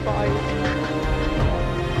durissime poi.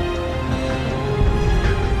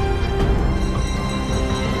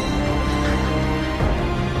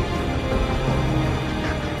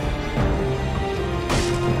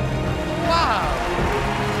 Wow!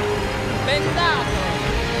 Bendato!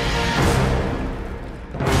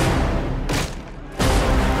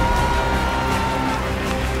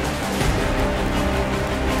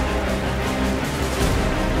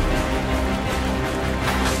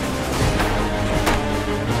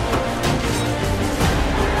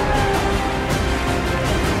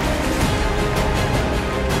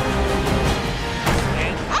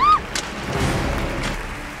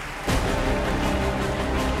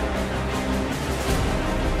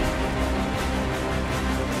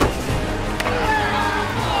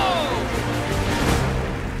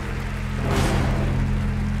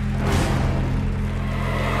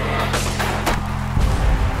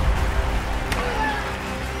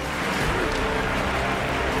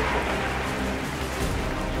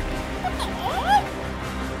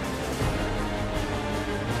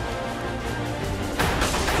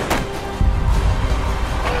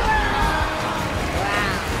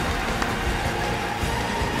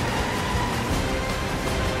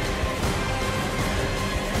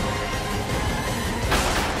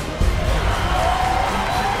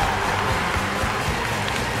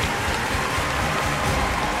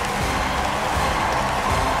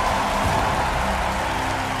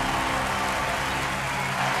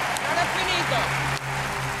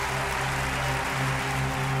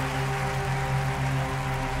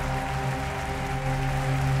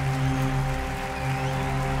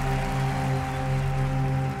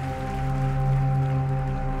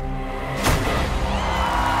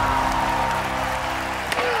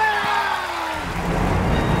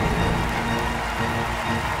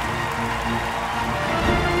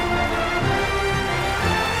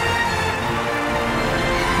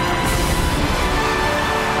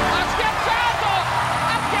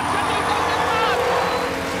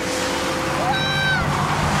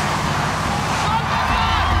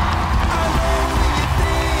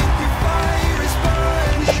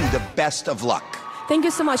 best of luck. Thank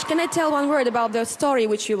you so much. Can I tell one word about the story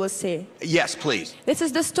which you will see? Yes, please. This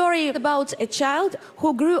is the story about a child who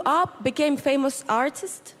grew up, became famous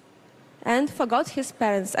artist, and forgot his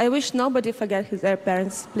parents. I wish nobody forget their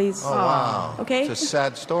parents, please. Oh, wow. Okay? It's a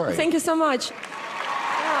sad story. Thank you so much.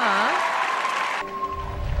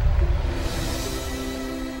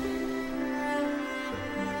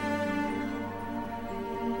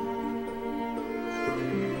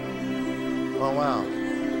 Oh, wow.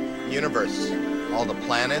 Universe. All the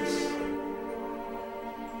planets.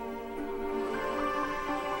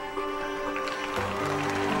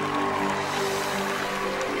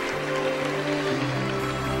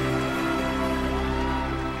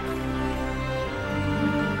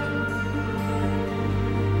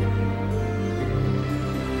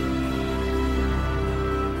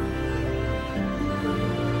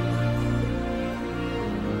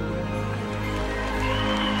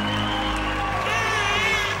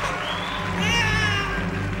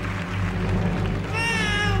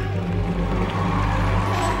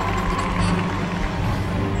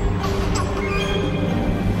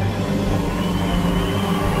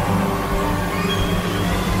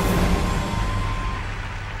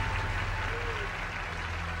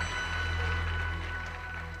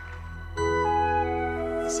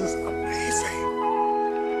 This is amazing.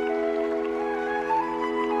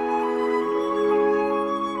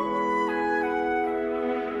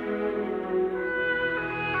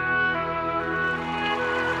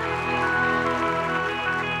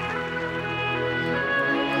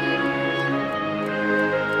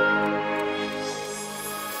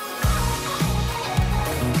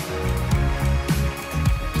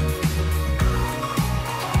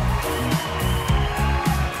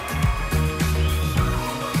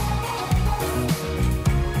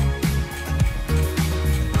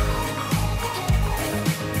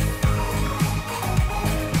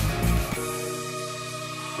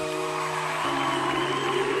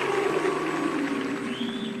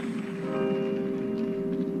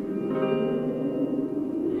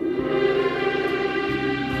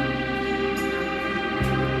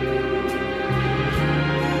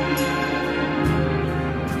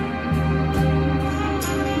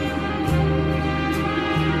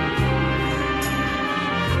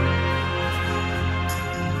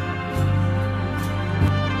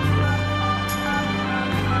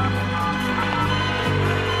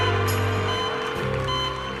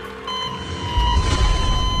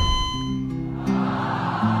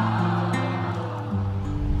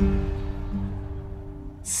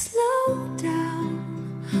 Slow down,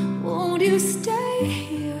 won't you stay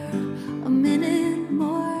here a minute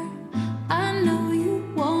more? I know you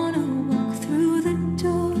wanna walk through the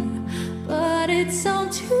door, but it's all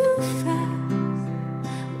too fast.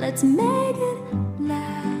 Let's make it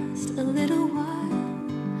last a little while.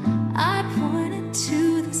 I pointed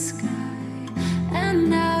to the sky, and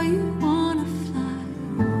now you wanna fly.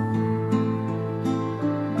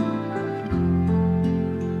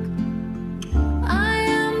 I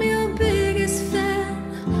am your biggest fan.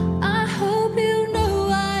 I hope you know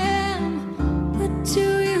I am. But do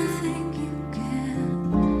you think you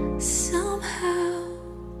can somehow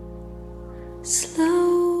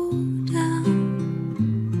slow down?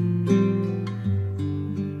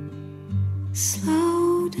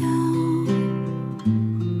 Slow down.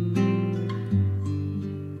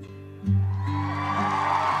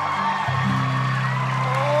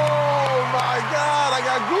 Oh my God, I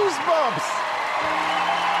got goosebumps.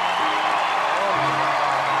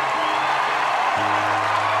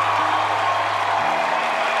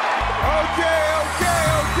 Okay.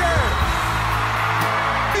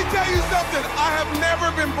 Let me tell you something. I have never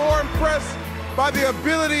been more impressed by the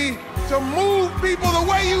ability to move people the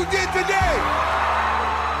way you did today.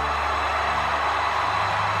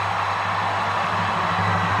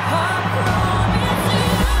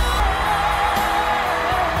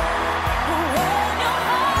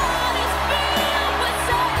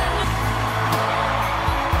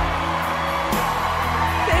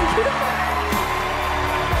 Thank you.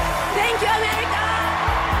 Thank you, America.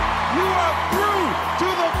 You are through to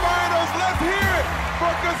the finals. Let's hear it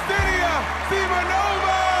for Kseniya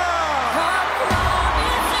Simonova.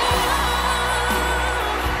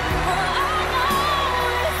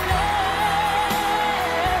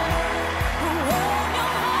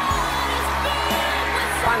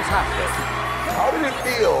 Fantastic. How did it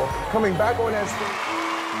feel coming back on that stage?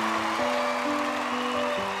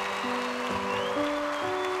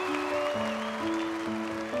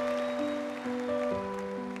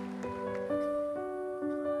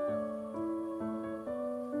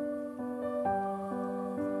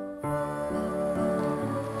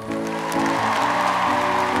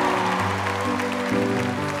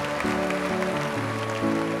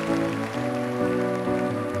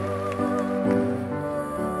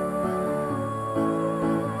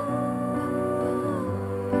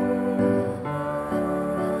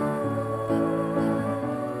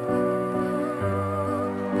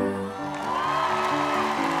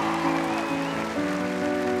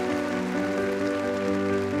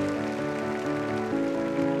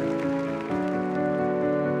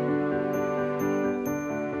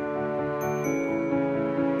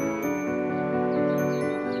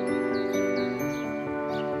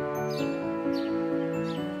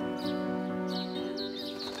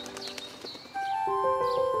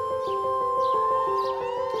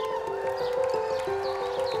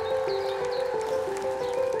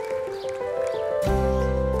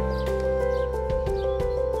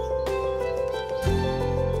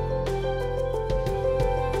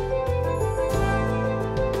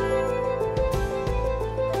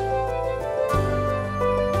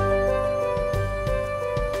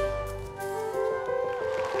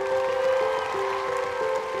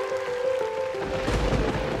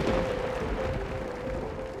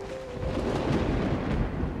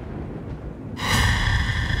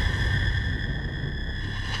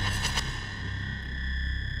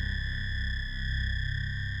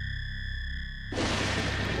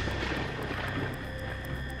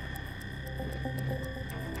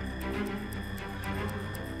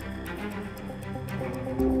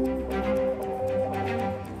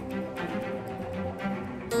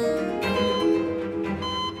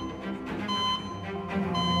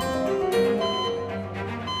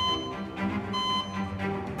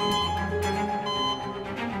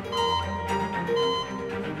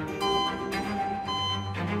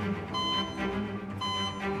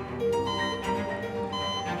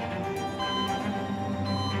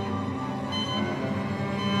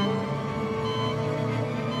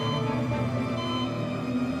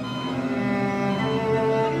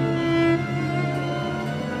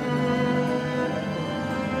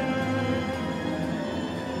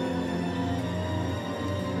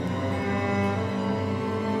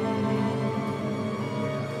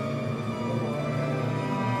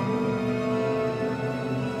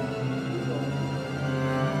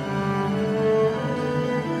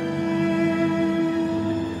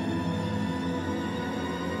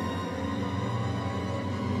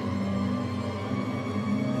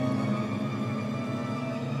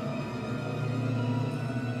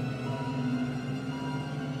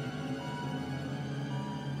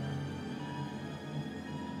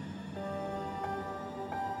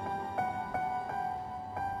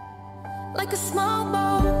 like a small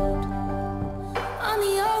boat on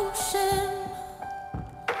the ocean,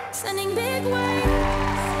 sending big waves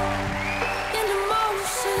into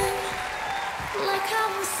motion, like how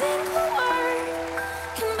a single word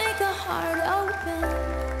can make a heart open.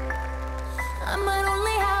 I might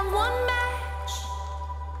only have one match,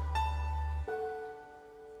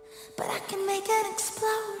 but I can make an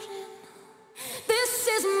explosion. This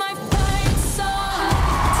is my fight song.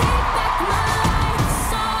 Take back my life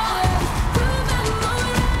song. Prove I'm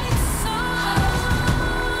right song.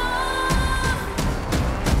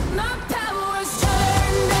 My power's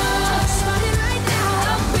turned up. Starting right now.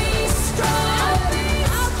 I'll be strong.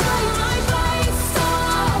 I'll play my fight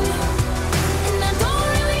song. And I don't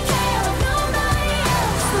really care if nobody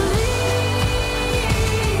else believes.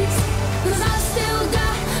 'Cause I've still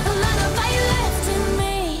got a lot of fight left in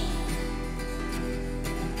me.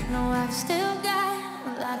 No, I've still got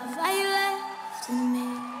a lot of fight left in me.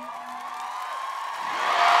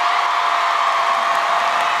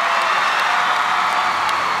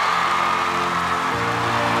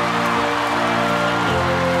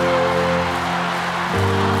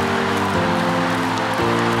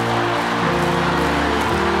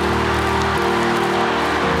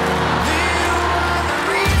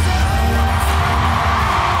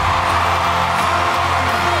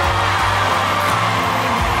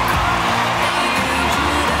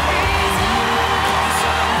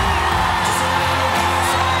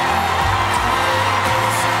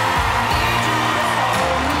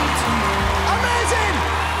 Amazing!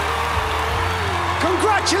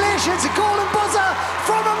 Congratulations, a golden buzzer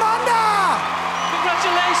from Amanda!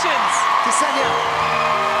 Congratulations! Kseniya.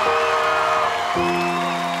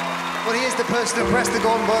 Well, here's the person who pressed the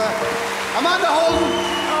golden buzzer. Amanda Holden!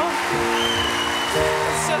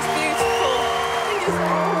 It's just beautiful.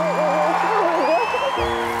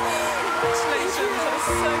 Congratulations, that's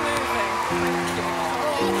so moving.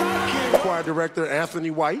 Thank you. Choir director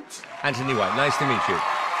Anthony White. Anthony White, nice to meet you.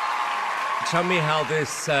 Tell me how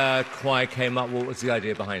this choir came up. What was the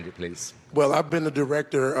idea behind it, please? Well, I've been the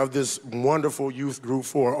director of this wonderful youth group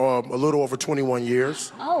for a little over 21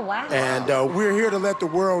 years. Oh, wow. And we're here to let the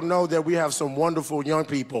world know that we have some wonderful young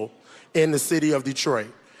people in the city of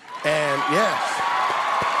Detroit. And yes,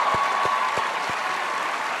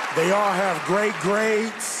 they all have great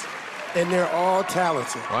grades and they're all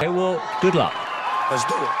talented. Okay, well, good luck. Let's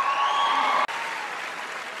do it.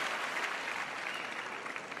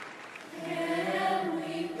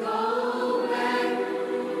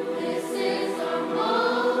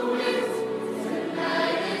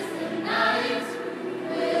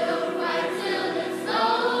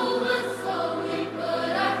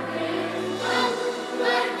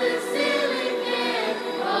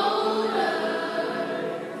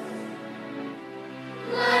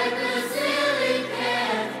 Like the ceiling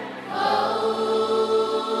can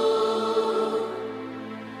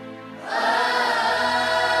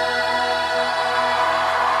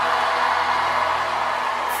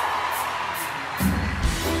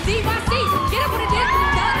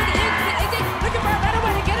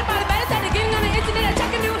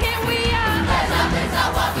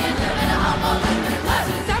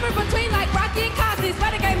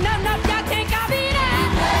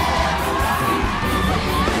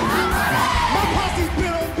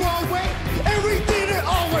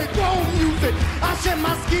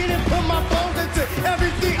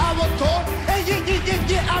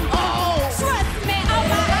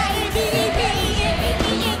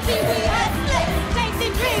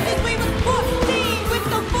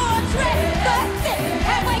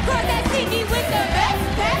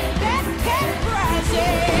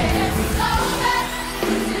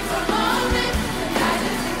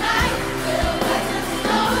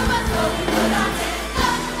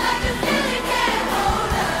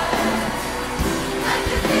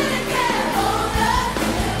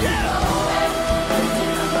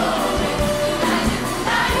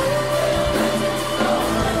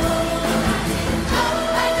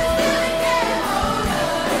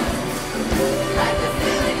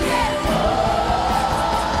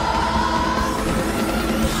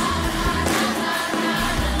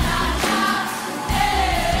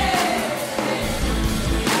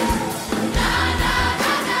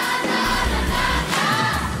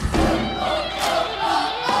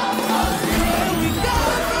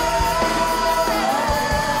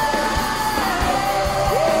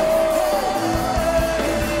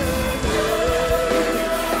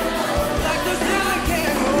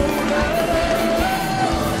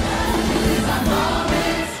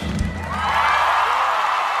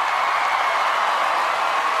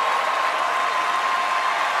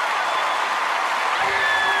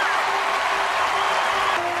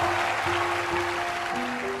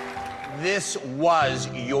this was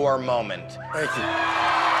your moment. Thank you.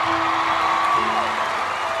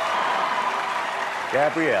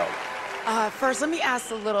 Gabrielle. First, let me ask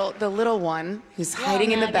the little one who's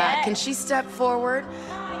hiding in the back. Can she step forward?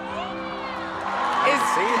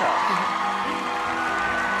 See her.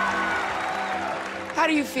 How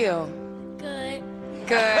do you feel? Good.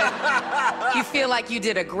 Good. You feel like you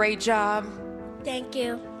did a great job? Thank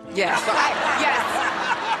you. Yes. Yes.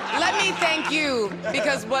 Let me thank you,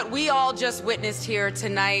 because what we all just witnessed here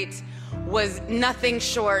tonight was nothing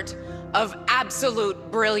short of absolute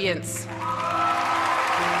brilliance.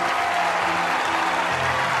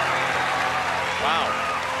 Wow.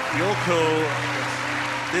 You're cool.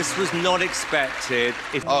 This was not expected.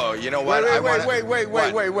 Oh, you know what? Wait.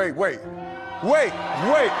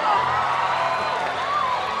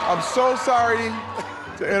 I'm so sorry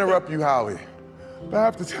to interrupt you, Holly, but I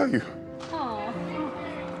have to tell you,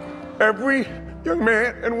 every young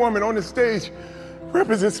man and woman on the stage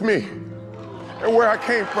represents me and where I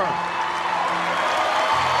came from.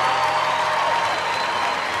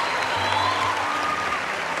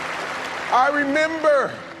 I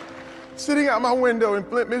remember sitting out my window in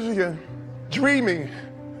Flint, Michigan, dreaming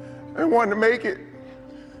and wanting to make it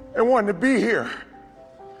and wanting to be here.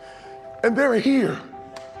 And they're here.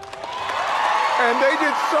 And they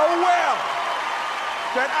did so well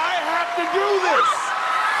that I have to do this.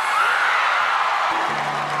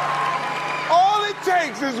 All it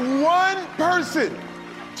takes is one person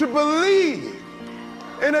to believe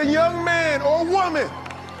in a young man or woman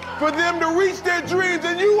for them to reach their dreams,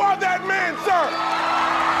 and you are that man, sir.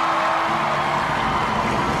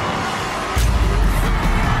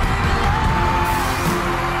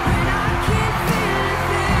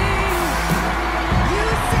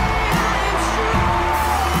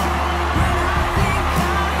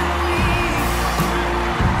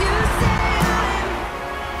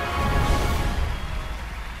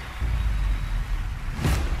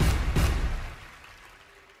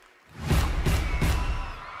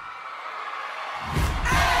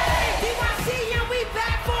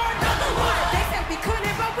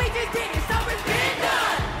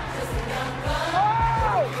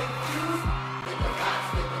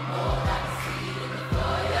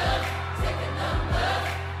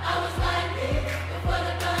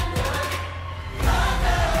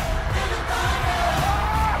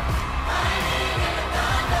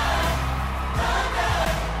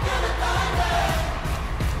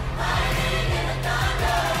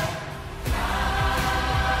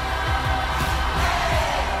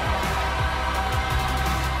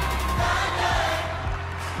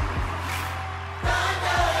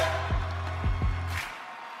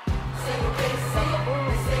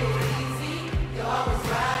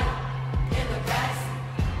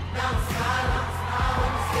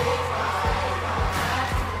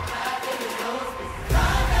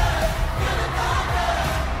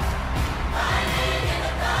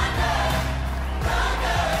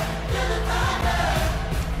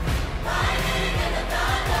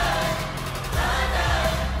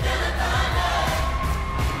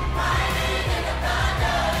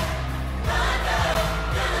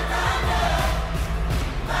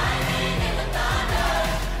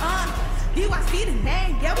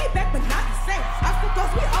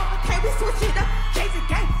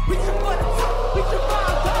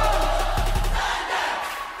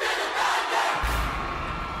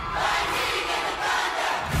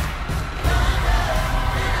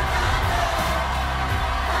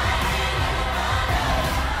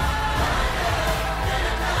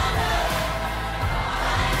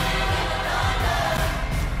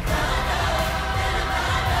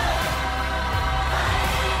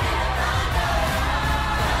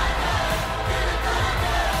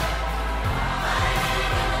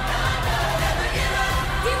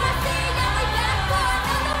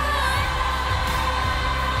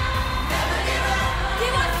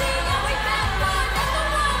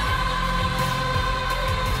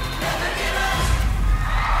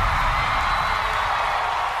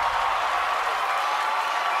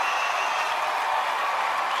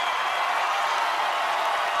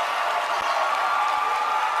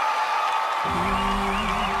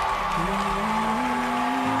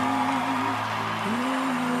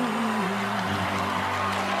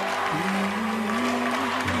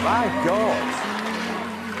 My God.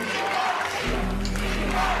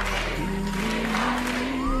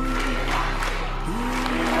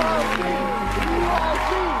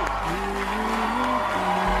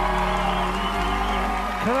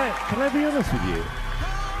 Can I be honest with you?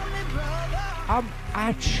 I'm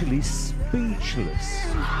actually speechless.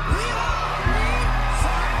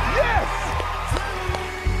 Yes!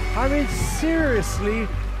 I mean, seriously,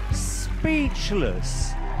 speechless.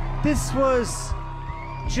 speechless. This was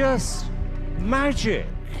just magic.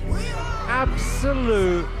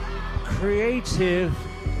 Absolute creative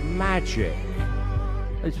magic.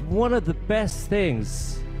 It's one of the best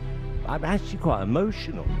things. I'm actually quite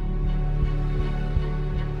emotional.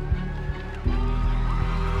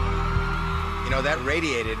 You know, that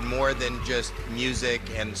radiated more than just music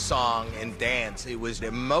and song and dance. It was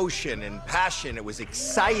emotion and passion. It was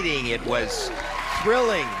exciting. It was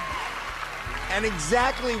thrilling. And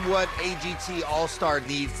exactly what AGT All-Star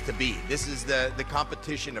needs to be. This is the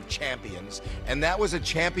competition of champions. And that was a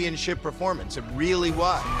championship performance. It really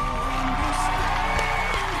was.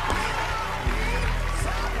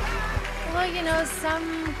 Well, you know,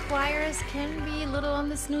 some choirs can be a little on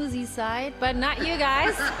the snoozy side, but not you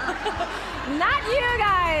guys. Not you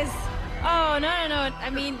guys. Oh, no. I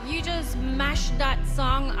mean, you just mashed that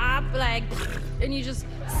song up like, and you just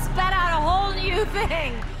spat out a whole new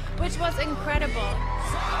thing, which was incredible.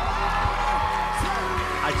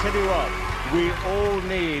 I tell you what, we all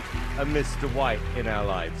need a Mr. White in our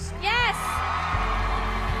lives. Yes!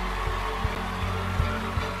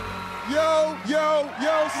 Yo,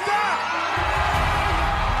 stop!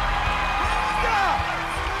 Stop!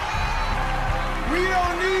 We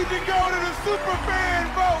don't need to go to the superfan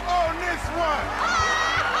vote on this one.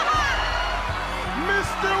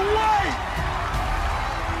 Mr. White,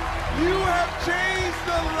 you have changed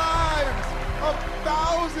the lives of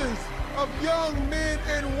thousands of young men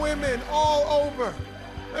and women all over.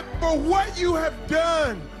 And for what you have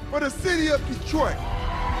done for the city of Detroit.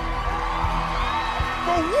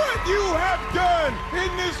 For what you have done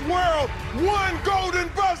in this world, one golden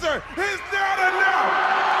buzzer is not enough.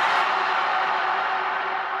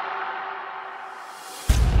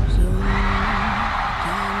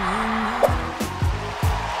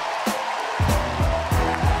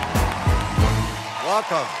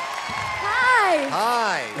 Welcome. Hi.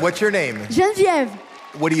 Hi. What's your name? Genevieve.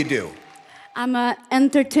 What do you do? I'm an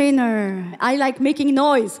entertainer. I like making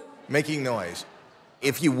noise. Making noise.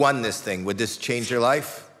 If you won this thing, would this change your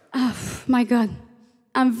life? Oh, my God.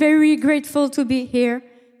 I'm very grateful to be here.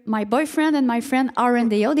 My boyfriend and my friend are in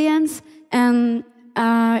the audience, and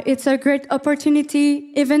it's a great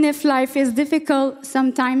opportunity, even if life is difficult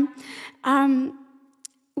sometimes.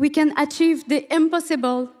 We can achieve the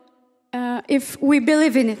impossible if we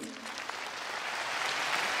believe in it.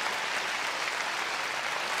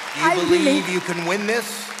 Do you believe you can win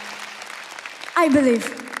this? I believe.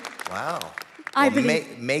 Wow. I Well,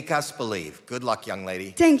 believe. Make us believe. Good luck, young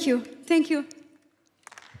lady. Thank you. Thank you.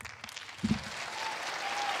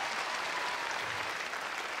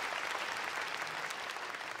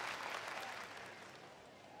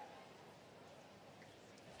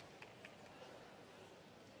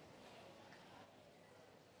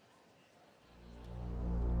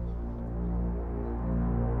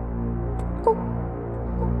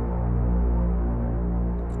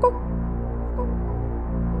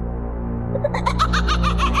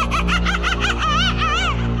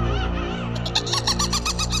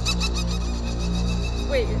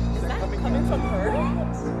 Wait, is that coming from her?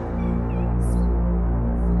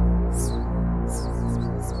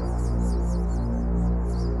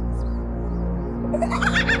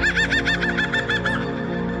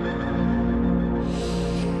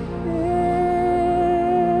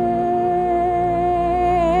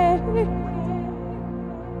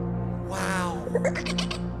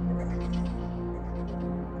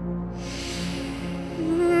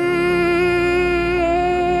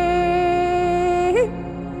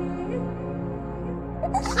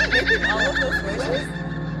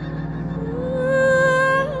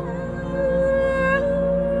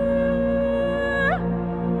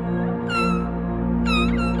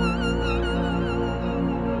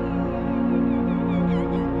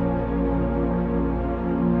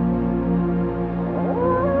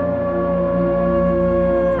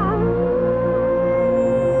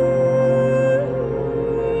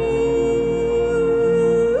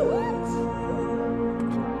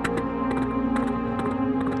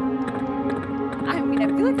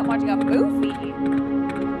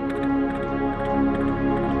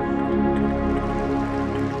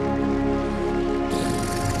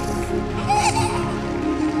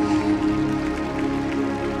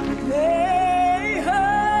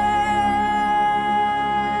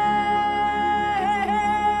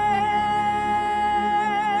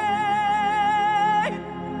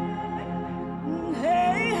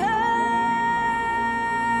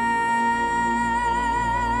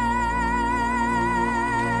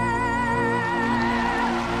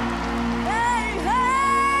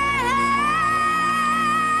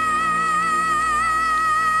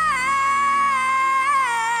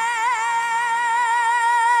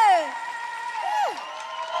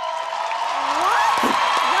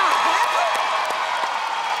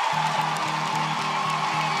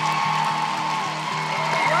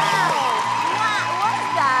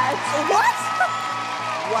 What?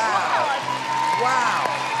 Wow. Wow.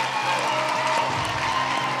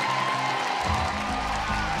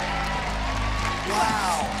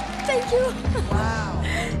 Wow. Thank you. Wow.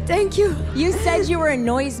 Thank you. You said you were a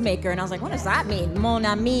noisemaker, and I was like, what does that mean? Mon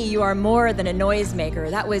ami, you are more than a noisemaker.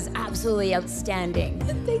 That was absolutely outstanding.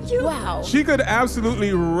 Thank you. Wow. She could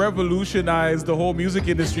absolutely revolutionize the whole music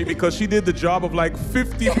industry because she did the job of like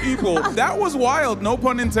 50 people. That was wild, no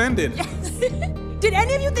pun intended. Did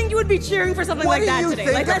any of you think you would be cheering for something like that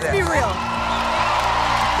today? Like, let's be real.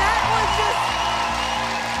 That was just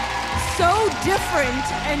so different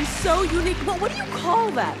and so unique. What do you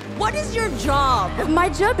call that? What is your job? My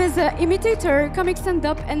job is an imitator, comic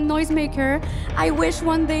stand-up, and noisemaker. I wish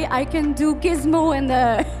one day I can do Gizmo and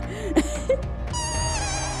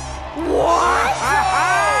What?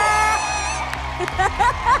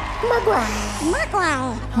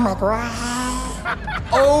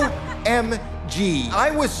 OMG.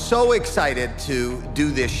 I was so excited to do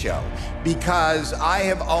this show because I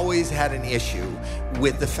have always had an issue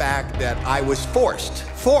with the fact that I was forced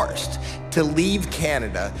to leave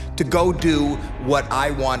Canada to go do what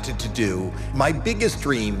I wanted to do. My biggest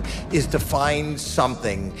dream is to find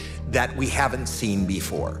something that we haven't seen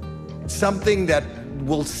before. Something that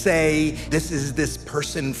will say, this is this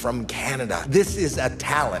person from Canada. This is a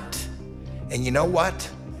talent. And you know what?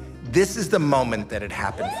 This is the moment that it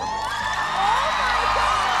happened for me.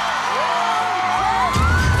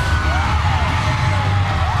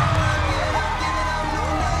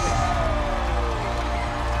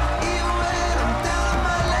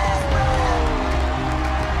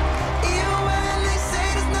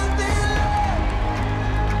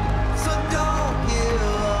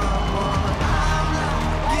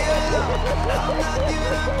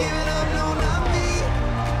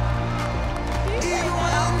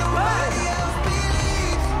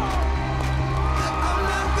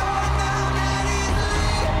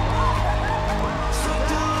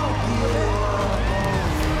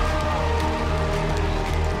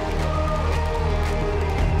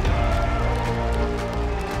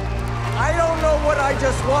 I don't know what I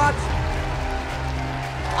just watched.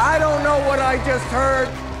 I don't know what I just heard.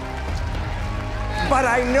 But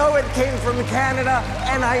I know it came from Canada,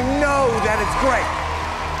 and I know that it's great.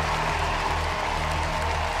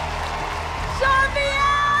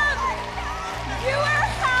 Genevieve! You are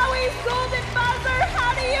Howie's golden buzzer.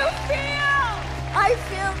 How do you feel? I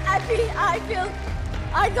feel happy.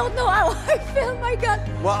 I don't know how I feel, my God.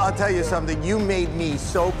 Well, I'll tell you something. You made me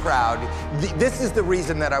so proud. This is the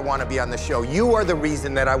reason that I want to be on the show. You are the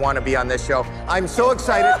reason that I want to be on this show. I'm so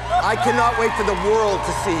excited. I cannot wait for the world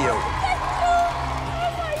to see you.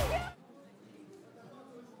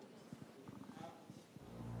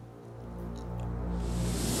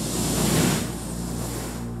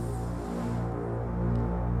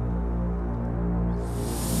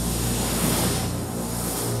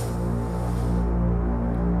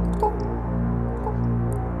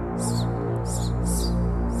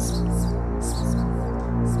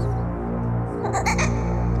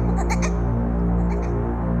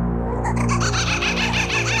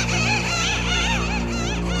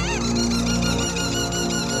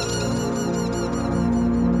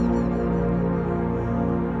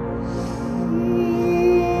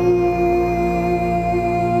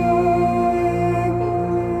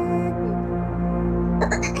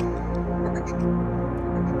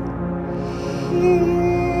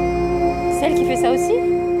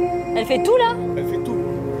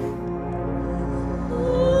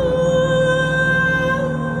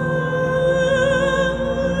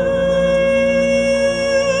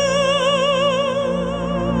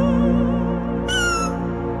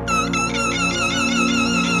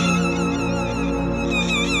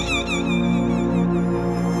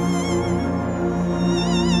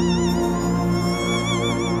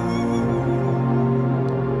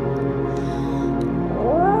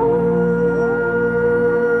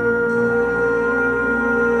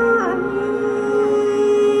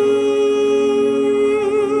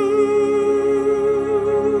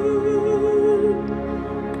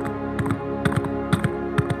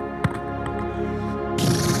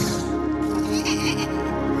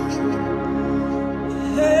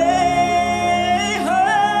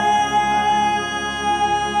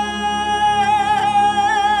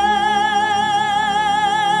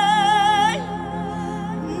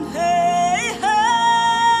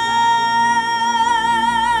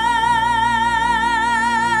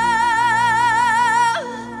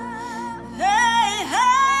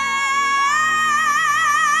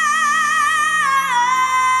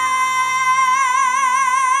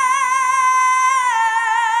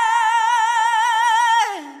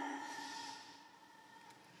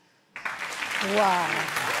 Wow.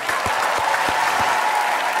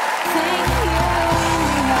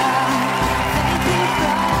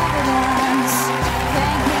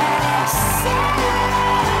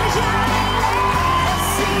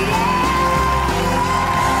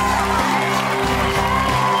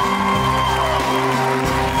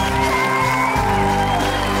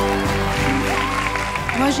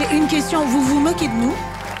 Moi, j'ai une question. Vous vous moquez de nous?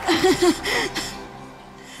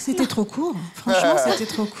 C'était trop court. Franchement, c'était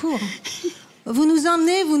trop court. Vous nous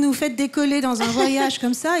emmenez, vous nous faites décoller dans un voyage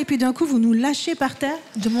comme ça, et puis d'un coup, vous nous lâchez par terre.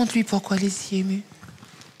 Demande-lui pourquoi elle est si émue.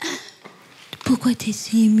 Pourquoi t'es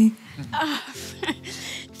si émue?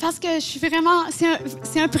 Parce que je suis vraiment...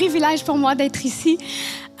 C'est un privilège pour moi d'être ici.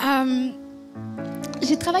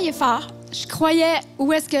 J'ai travaillé fort. Je croyais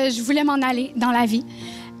où est-ce que je voulais m'en aller dans la vie.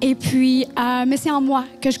 Et puis, mais c'est en moi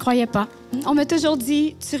que je croyais pas. On m'a toujours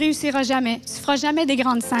dit, tu réussiras jamais, tu feras jamais des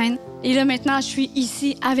grandes scènes. Et là, maintenant, je suis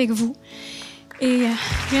ici avec vous. Et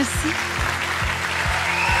merci.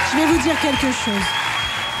 Je vais vous dire quelque chose.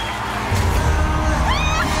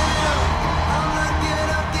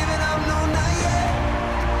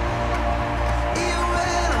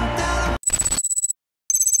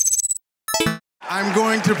 I'm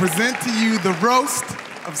going to present to you the roast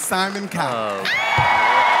of Simon Cowell.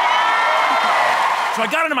 So I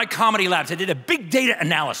got into my comedy labs. I did a big data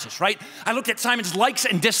analysis, right? I looked at Simon's likes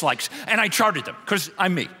and dislikes, and I charted them, because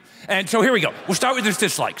I'm me. And so here we go. We'll start with his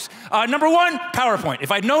dislikes. Number one, PowerPoint.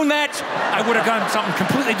 If I'd known that, I would have done something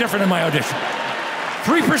completely different in my audition.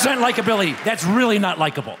 3% likability. That's really not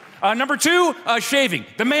likable. Number two, shaving.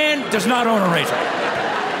 The man does not own a razor,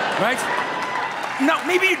 right? No,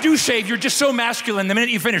 maybe you do shave. You're just so masculine. The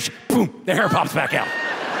minute you finish, boom, the hair pops back out.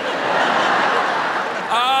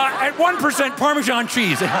 At 1% Parmesan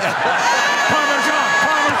cheese. Parmesan.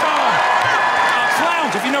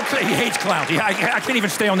 Clowns, if you know, he hates clowns. I can't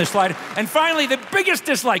even stay on this slide. And finally, the biggest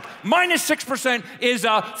dislike, minus 6%, is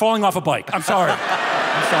falling off a bike. I'm sorry.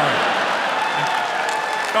 I'm sorry.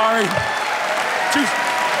 Sorry.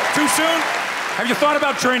 Too soon? Have you thought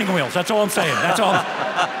about training wheels? That's all I'm saying. That's all.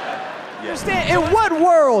 Understand? In what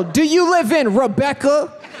world do you live in,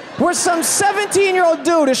 Rebecca? Where some 17-year-old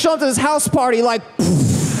dude is showing up to this house party like,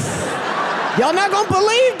 y'all not gonna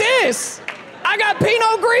believe this. I got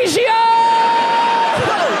Pinot Grigio!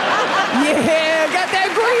 Yeah, got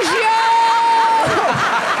that Grigio!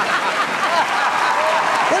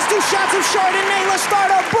 Let's do shots of Chardonnay. Let's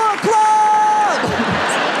start a book club!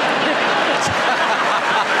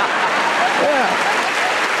 Yeah.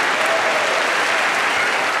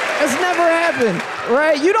 It's never happened,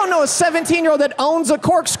 right? You don't know a 17-year-old that owns a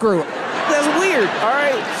corkscrew. That's weird, all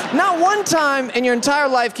right? Not one time in your entire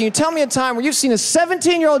life can you tell me a time where you've seen a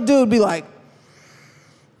 17-year-old dude be like,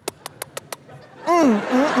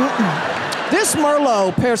 This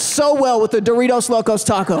Merlot pairs so well with the Doritos Locos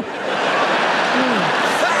taco.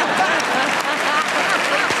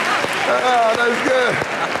 Oh, that's good.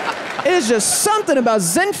 It is just something about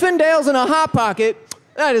Zinfandels in a Hot Pocket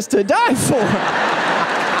that is to die for.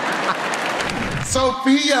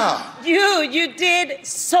 Sophia. You did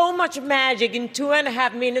so much magic in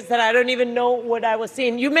 2.5 minutes that I don't even know what I was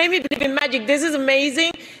seeing. You made me believe in magic. This is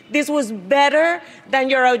amazing. This was better than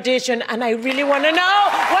your audition, and I really want to know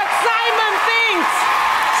what Simon thinks.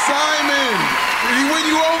 Simon, did he win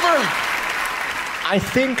you over? I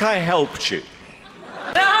think I helped you.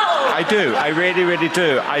 No! I do. I really, really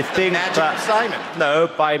do. I think that Simon. No,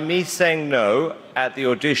 by me saying no at the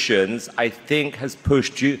auditions, I think has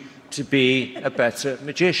pushed you to be a better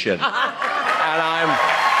magician. And I'm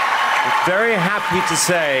very happy to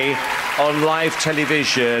say on live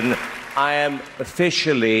television, I am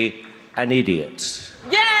officially an idiot.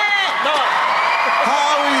 Yeah! No.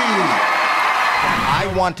 Howie! I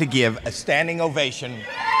want to give a standing ovation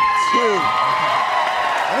to...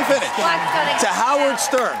 Let me finish. To Howard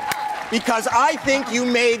Stern. Because I think you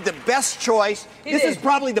made the best choice. This is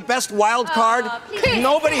probably the best wild card.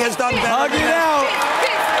 Nobody has done better. Hug it out.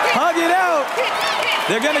 Hug it out.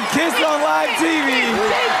 They're gonna kiss on live TV.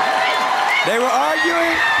 They were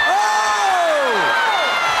arguing. Oh!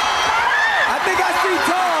 I think I see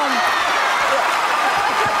tongue.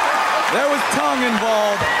 There was tongue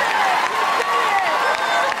involved.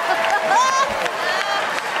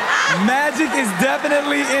 Magic is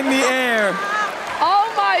definitely in the air.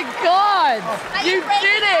 Oh my God! You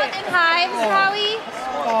did it! Hives, Howie.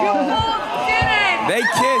 You both did it! They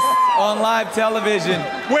kissed on live television.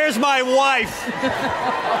 Where's my wife?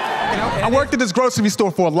 I worked at this grocery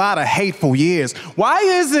store for a lot of hateful years. Why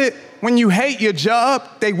is it when you hate your job,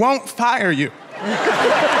 they won't fire you?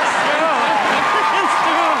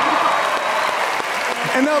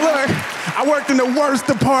 And now look, I worked in the worst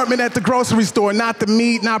department at the grocery store. Not the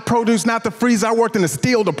meat, not produce, not the freezer. I worked in the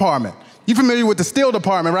steel department. You familiar with the steel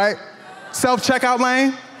department, right? Self-checkout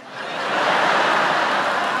lane?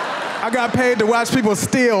 I got paid to watch people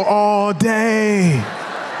steal all day.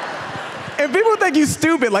 And people think you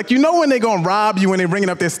stupid. Like, you know when they gonna rob you when they bringing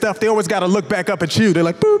up their stuff, they always gotta look back up at you. They're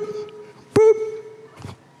like, boop, boop.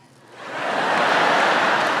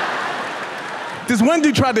 This one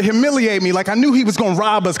dude tried to humiliate me. Like, I knew he was gonna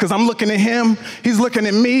rob us because I'm looking at him, he's looking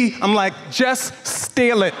at me. I'm like, just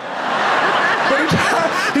steal it. But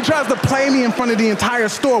he tries to play me in front of the entire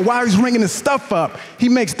store while he's ringing his stuff up. He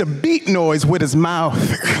makes the beat noise with his mouth.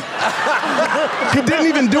 He didn't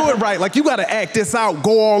even do it right. Like, you gotta act this out,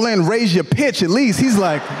 go all in, raise your pitch at least. He's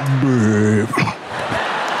like, babe.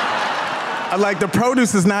 Like, the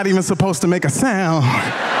produce is not even supposed to make a sound.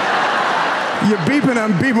 You're beeping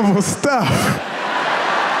unbeepable stuff.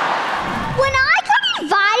 When I got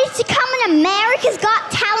invited to come in America's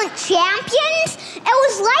Got Talent Champions, it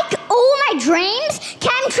was like all my dreams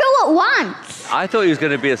came true at once. I thought he was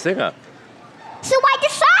going to be a singer. So I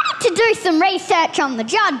decided to do some research on the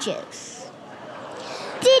judges.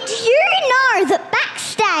 Did you know that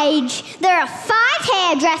backstage there are 5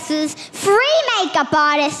 hairdressers, 3 makeup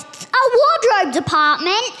artists, a wardrobe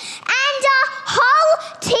department, and a whole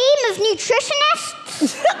team of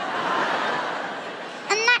nutritionists?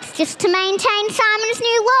 And that's just to maintain Simon's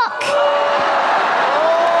new look.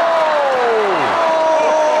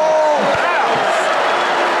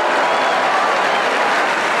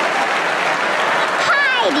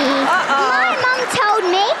 Heidi, my mum told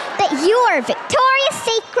me that you're a Victoria's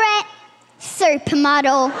Secret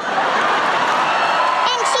supermodel.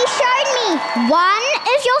 And she showed me one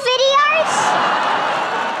of your videos.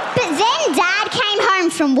 But then Dad came home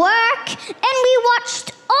from work and we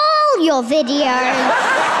watched all your videos.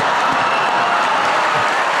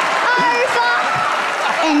 Over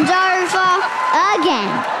and over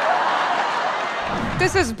again.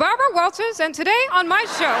 This is Barbara Walters, and today on my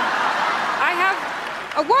show, I have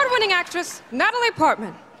award-winning actress Natalie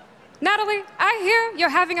Portman. Natalie, I hear you're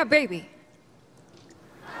having a baby.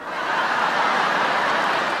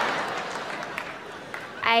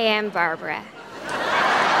 I am Barbara.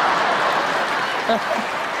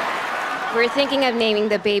 We're thinking of naming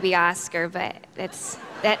the baby Oscar, but that's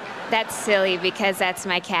silly because that's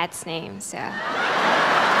my cat's name, so.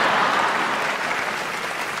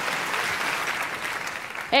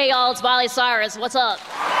 Hey y'all, it's Miley Cyrus. What's up?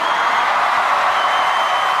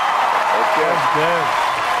 Okay.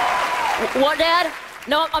 What, Dad?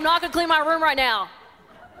 No, I'm not gonna clean my room right now.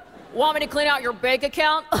 Want me to clean out your bank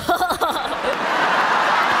account?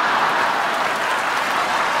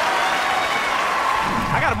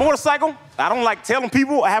 I got a motorcycle. I don't like telling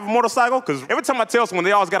people I have a motorcycle because every time I tell someone,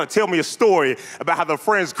 they always got to tell me a story about how their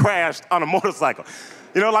friends crashed on a motorcycle.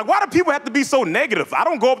 You know, like, why do people have to be so negative? I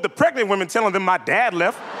don't go up to pregnant women telling them my dad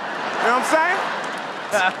left. You know what I'm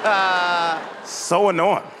saying? So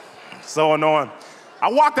annoying. So annoying.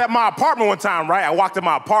 I walked at my apartment one time, right? I walked in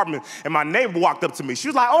my apartment, and my neighbor walked up to me. She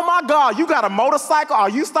was like, oh, my God, you got a motorcycle? Are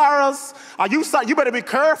you serious? You better be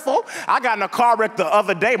careful. I got in a car wreck the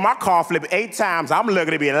other day. My car flipped 8 times. I'm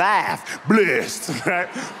looking to be alive. Blessed, right?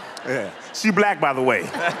 Yeah. She black, by the way.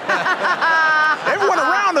 Everyone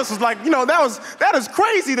around us was like, you know, that is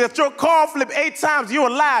crazy that your car flipped 8 times. You're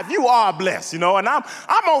alive. You are blessed, you know? And I'm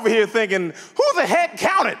over here thinking, who the heck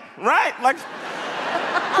counted, right? Like,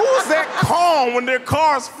 who's that calm when their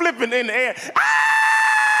car's flipping in the air?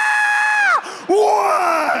 Ah!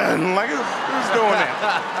 One! Like, who's doing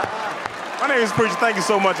that? My name is Preacher. Thank you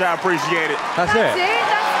so much. I appreciate it. That's it.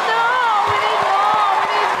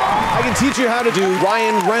 I can teach you how to do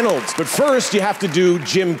Ryan Reynolds, but first you have to do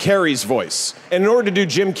Jim Carrey's voice. And in order to do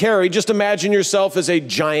Jim Carrey, just imagine yourself as a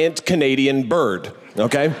giant Canadian bird,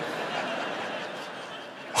 okay?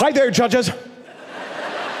 Hi there, judges.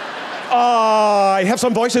 I have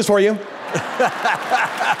some voices for you.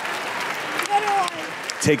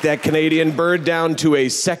 Take that Canadian bird down to a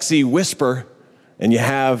sexy whisper, and you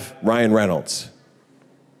have Ryan Reynolds.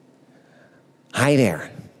 Hi there.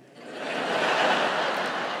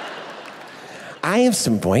 I have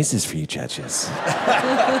some voices for you, judges.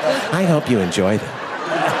 I hope you enjoy them.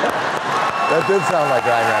 That did sound like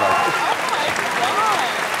Ryan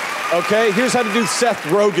Reynolds. Okay, here's how to do Seth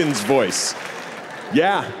Rogen's voice.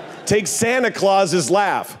 Yeah, take Santa Claus's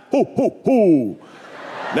laugh. Hoo, hoo, hoo.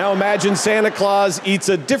 Now imagine Santa Claus eats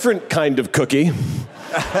a different kind of cookie.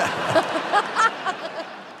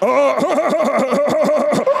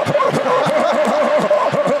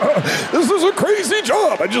 This is a crazy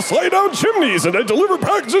job. I just slide down chimneys and I deliver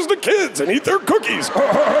packages to kids and eat their cookies.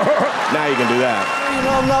 Now you can do that. You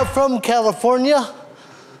know, I'm not from California,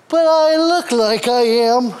 but I look like I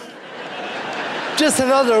am. Just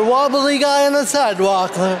another wobbly guy on the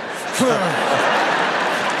sidewalk.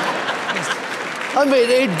 I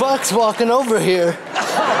made $8 walking over here.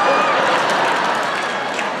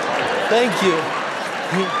 Thank you.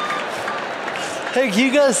 Hey, can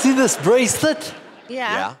you guys see this bracelet?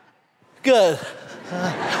 Yeah. Good.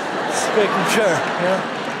 Just making sure.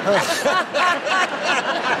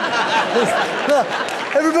 Look,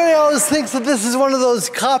 everybody always thinks that this is one of those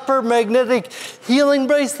copper magnetic healing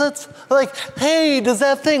bracelets. Like, hey, does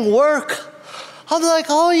that thing work? I'm like,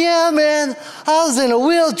 oh yeah, man. I was in a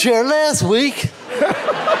wheelchair last week.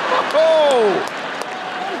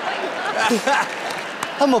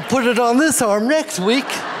 I'm gonna put it on this arm next week.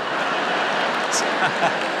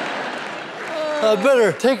 I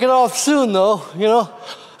better take it off soon, though. You know,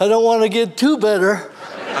 I don't want to get too better.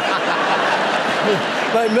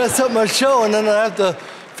 Might mess up my show, and then I have to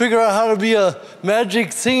figure out how to be a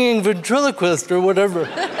magic singing ventriloquist or whatever.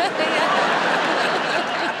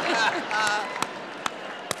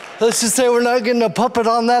 Let's just say we're not getting a puppet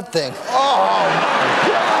on that thing. Oh, my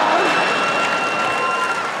God.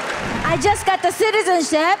 I just got the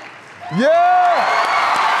citizenship. Yeah!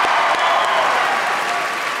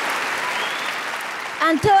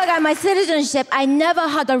 Until I got my citizenship, I never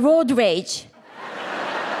had a road rage.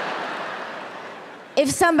 If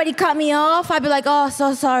somebody cut me off, I'd be like, oh,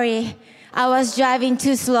 so sorry. I was driving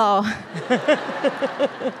too slow.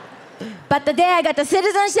 But the day I got the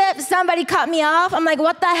citizenship, somebody cut me off. I'm like,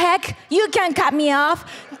 what the heck? You can't cut me off.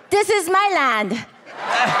 This is my land.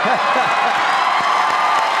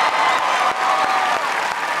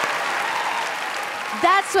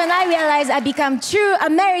 That's when I realized I become true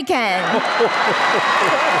American.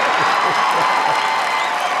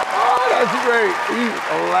 Oh, that's great. He's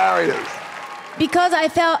hilarious. Because I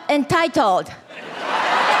felt entitled.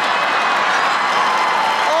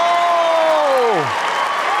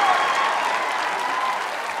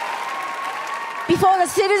 Before the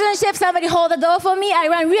citizenship, somebody hold the door for me. I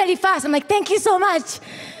ran really fast. I'm like, thank you so much.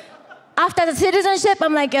 After the citizenship,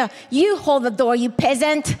 I'm like, you hold the door, you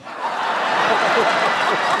peasant.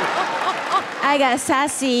 I got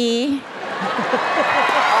sassy.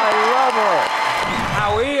 I love her.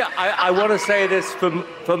 Howie, I want to say this from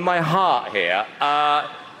my heart here.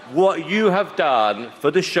 What you have done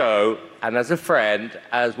for the show, and as a friend,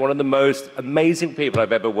 as one of the most amazing people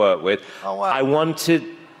I've ever worked with, I wanted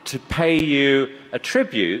to pay you a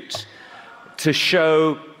tribute to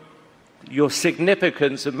show your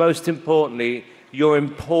significance and, most importantly, your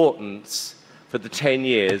importance for the 10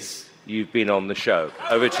 years you've been on the show.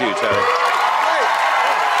 Over to you, Terry.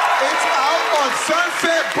 It's out on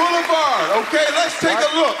Sunset Boulevard. Okay, let's take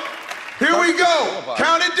a look. Here we go.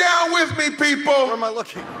 Count it down with me, people. Where am I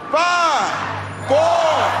looking? 5, 4,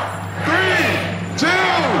 3, 2,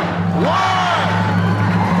 1.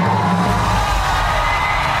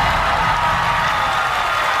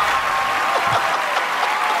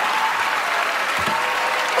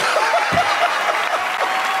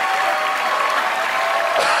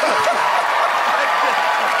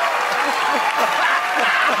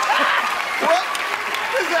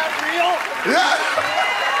 Yeah.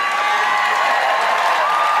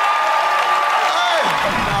 Hey.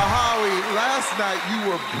 Now, Howie, last night you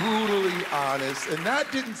were brutally honest, and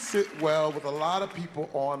that didn't sit well with a lot of people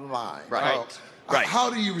online. Right. How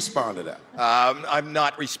do you respond to that? I'm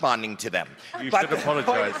not responding to them. You should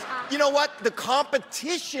apologize. You know what? The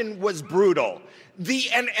competition was brutal.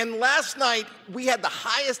 And last night, we had the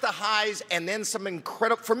highest of highs and then some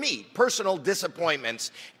incredible, for me, personal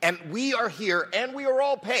disappointments. And we are here, and we are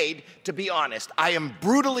all paid to be honest. I am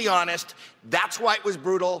brutally honest. That's why it was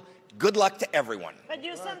brutal. Good luck to everyone. But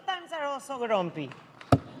you sometimes are also grumpy.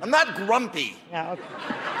 I'm not grumpy. Yeah, okay.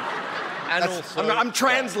 And also, I'm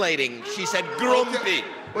translating. She said grumpy. Okay.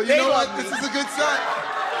 Well, you know what? This is a good sign.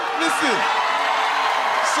 Listen,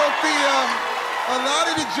 Sophia, a lot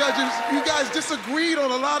of the judges, you guys disagreed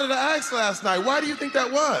on a lot of the acts last night. Why do you think that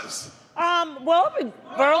was? Well,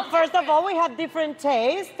 first of all, we have different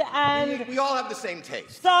tastes, and we all have the same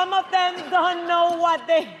taste. Some of them don't know what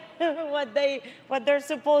they're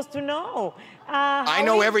supposed to know. I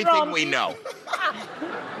know everything we know.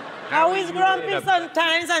 Howie's grumpy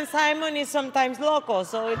sometimes, and Simon is sometimes loco,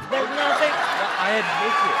 so there's nothing. I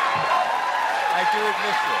admit it. I do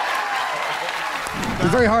admit it. It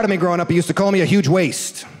was very hard on me growing up. He used to call me a huge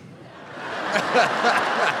waste.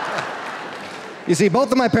 You see, both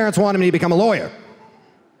of my parents wanted me to become a lawyer.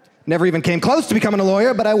 Never even came close to becoming a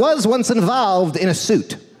lawyer, but I was once involved in a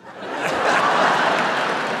suit.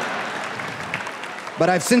 But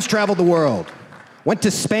I've since traveled the world. Went to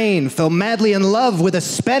Spain, fell madly in love with a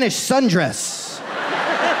Spanish sundress.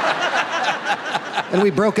 And we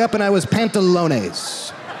broke up and I was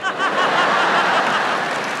pantalones.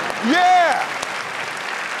 Yeah!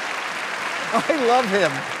 I love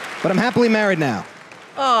him. But I'm happily married now.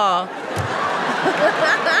 Oh.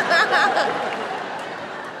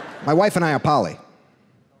 My wife and I are poly.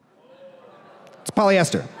 It's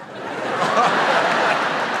polyester.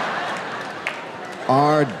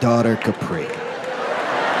 Our daughter Capri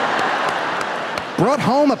brought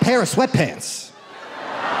home a pair of sweatpants.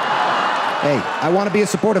 Hey, I want to be a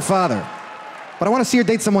supportive father, but I want to see her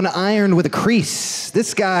date someone ironed with a crease.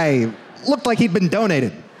 This guy looked like he'd been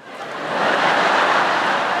donated.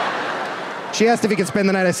 She asked if he could spend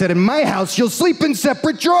the night. I said, in my house, you'll sleep in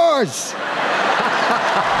separate drawers.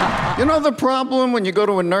 You know the problem when you go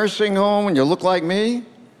to a nursing home and you look like me?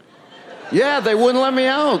 Yeah, they wouldn't let me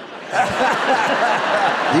out.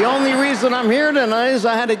 The only reason I'm here tonight is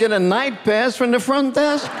I had to get a night pass from the front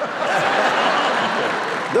desk.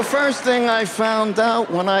 The first thing I found out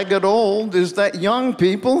when I got old is that young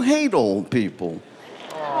people hate old people.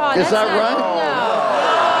 Oh, is that right?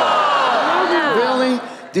 No. Really?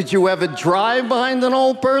 Did you ever drive behind an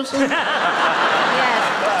old person? Yes.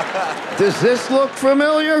 Does this look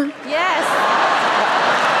familiar? Yes.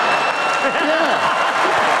 Yeah.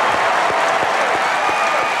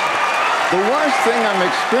 The worst thing I'm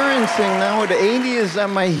experiencing now at 80 is that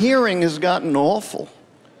my hearing has gotten awful.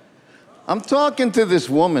 I'm talking to this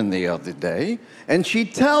woman the other day, and she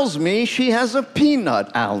tells me she has a peanut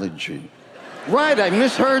allergy. Right, I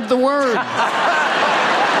misheard the word.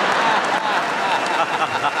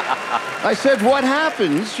 I said, what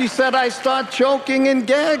happens? She said, I start choking and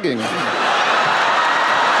gagging.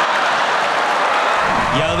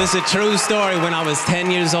 Yo, this is a true story. When I was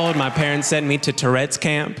 10 years old, my parents sent me to Tourette's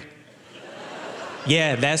camp.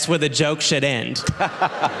 Yeah, that's where the joke should end.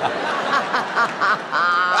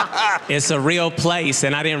 It's a real place,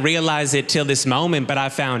 and I didn't realize it till this moment, but I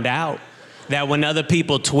found out that when other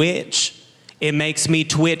people twitch, it makes me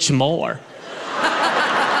twitch more.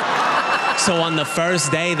 So on the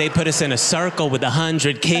first day, they put us in a circle with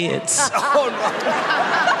 100 kids. Oh,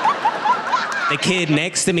 no. The kid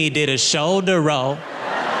next to me did a shoulder roll,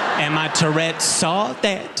 and my Tourette saw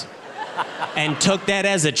that and took that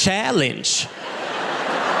as a challenge.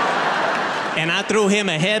 And I threw him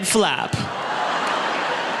a head flop.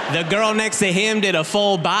 The girl next to him did a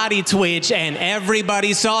full body twitch, and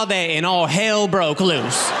everybody saw that, and all hell broke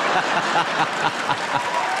loose.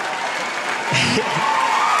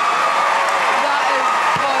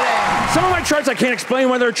 Some of my charts I can't explain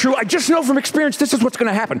whether they're true. I just know from experience this is what's going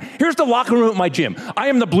to happen. Here's the locker room at my gym. I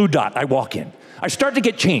am the blue dot. I walk in. I start to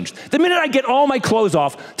get changed. The minute I get all my clothes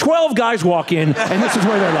off, 12 guys walk in, and this is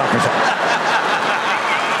where their lockers are.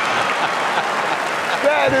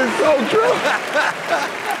 That is so true.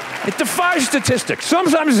 It defies statistics.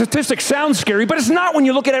 Sometimes statistics sound scary, but it's not when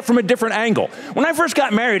you look at it from a different angle. When I first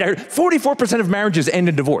got married, I heard 44% of marriages end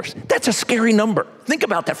in divorce. That's a scary number. Think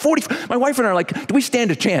about that. My wife and I are like, do we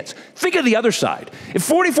stand a chance? Think of the other side. If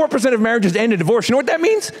 44% of marriages end in divorce, you know what that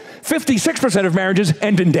means? 56% of marriages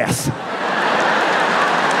end in death.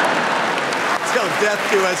 Till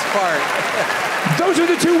death do us part. Those are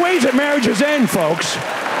the two ways that marriages end, folks.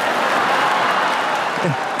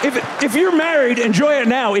 If you're married, enjoy it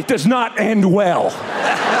now. It does not end well.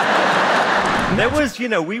 There was, you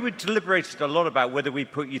know, we were deliberated a lot about whether we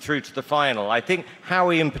put you through to the final. I think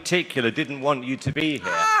Howie in particular didn't want you to be here.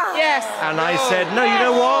 Yes. And I said, no, you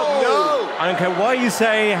know what? No. I don't care what you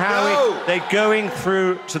say, Howie. No. They're going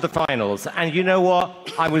through to the finals. And you know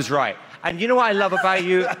what? I was right. And you know what I love about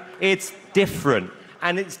you? It's different.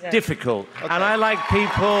 And it's difficult. Okay. And I like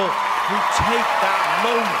people who take that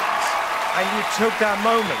moment. And you took that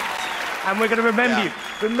moment. And we're going to remember you.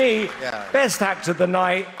 For me, best act of the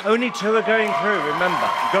night, only two are going through, remember.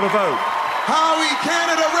 You've got to vote. Howie,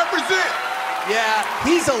 Canada represent. Yeah,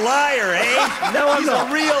 he's a liar, eh? No, he's a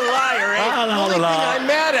real liar, eh? The only thing I'm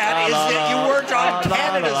mad at is that you weren't on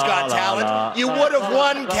Canada's Got Talent. You would have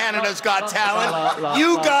won Canada's Got Talent.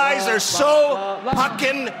 You guys are so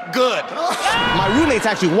fucking good. My roommate's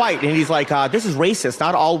actually white, and he's like, this is racist.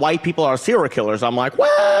 Not all white people are serial killers. I'm like,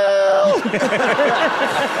 well.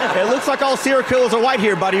 It looks like all serial killers are white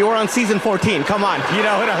here, buddy. You're on season 14. Come on. You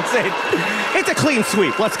know what I'm saying? It's a clean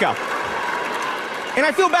sweep. Let's go. And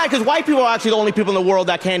I feel bad because white people are actually the only people in the world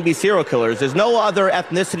that can be serial killers. There's no other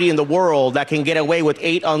ethnicity in the world that can get away with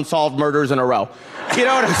 8 unsolved murders in a row. You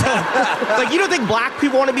know what I'm saying? Like, you don't think black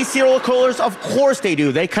people want to be serial killers? Of course they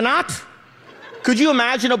do. They cannot. Could you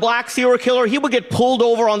imagine a black serial killer? He would get pulled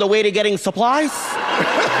over on the way to getting supplies.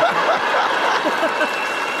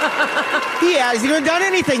 He hasn't even done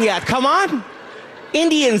anything yet. Come on.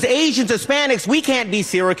 Indians, Asians, Hispanics, we can't be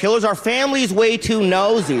serial killers. Our family's way too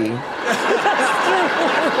nosy.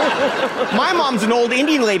 My mom's an old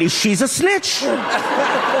Indian lady. She's a snitch.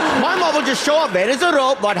 My mom will just show up. Where is the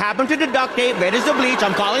rope? What happened to the duct tape? Where is the bleach?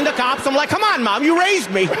 I'm calling the cops. I'm like, come on, Mom, you raised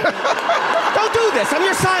me. Don't do this. I'm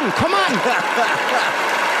your son. Come on.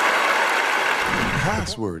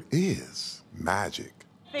 Password is magic.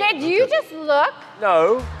 Did you just look?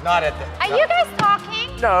 No. Not at the... Are you guys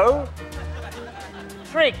talking? No.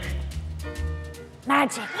 Trick.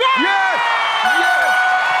 Magic. Yes! Yes!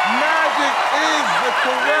 Magic is the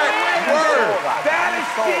correct word. That is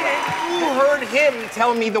cheating. You heard him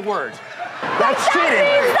tell me the word. That's That cheating.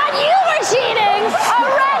 means that you were cheating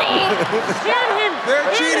already. They're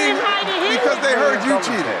cheating because they heard you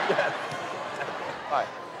cheating.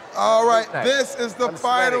 All right, this is the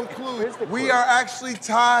final clue. We are actually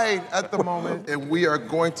tied at the moment, and we are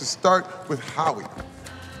going to start with Howie.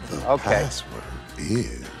 The password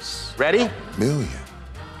is... Ready? Million.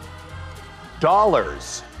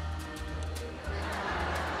 Dollars.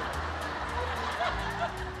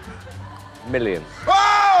 Million.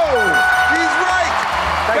 Oh! He's right!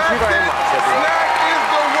 Thank you very much, everyone.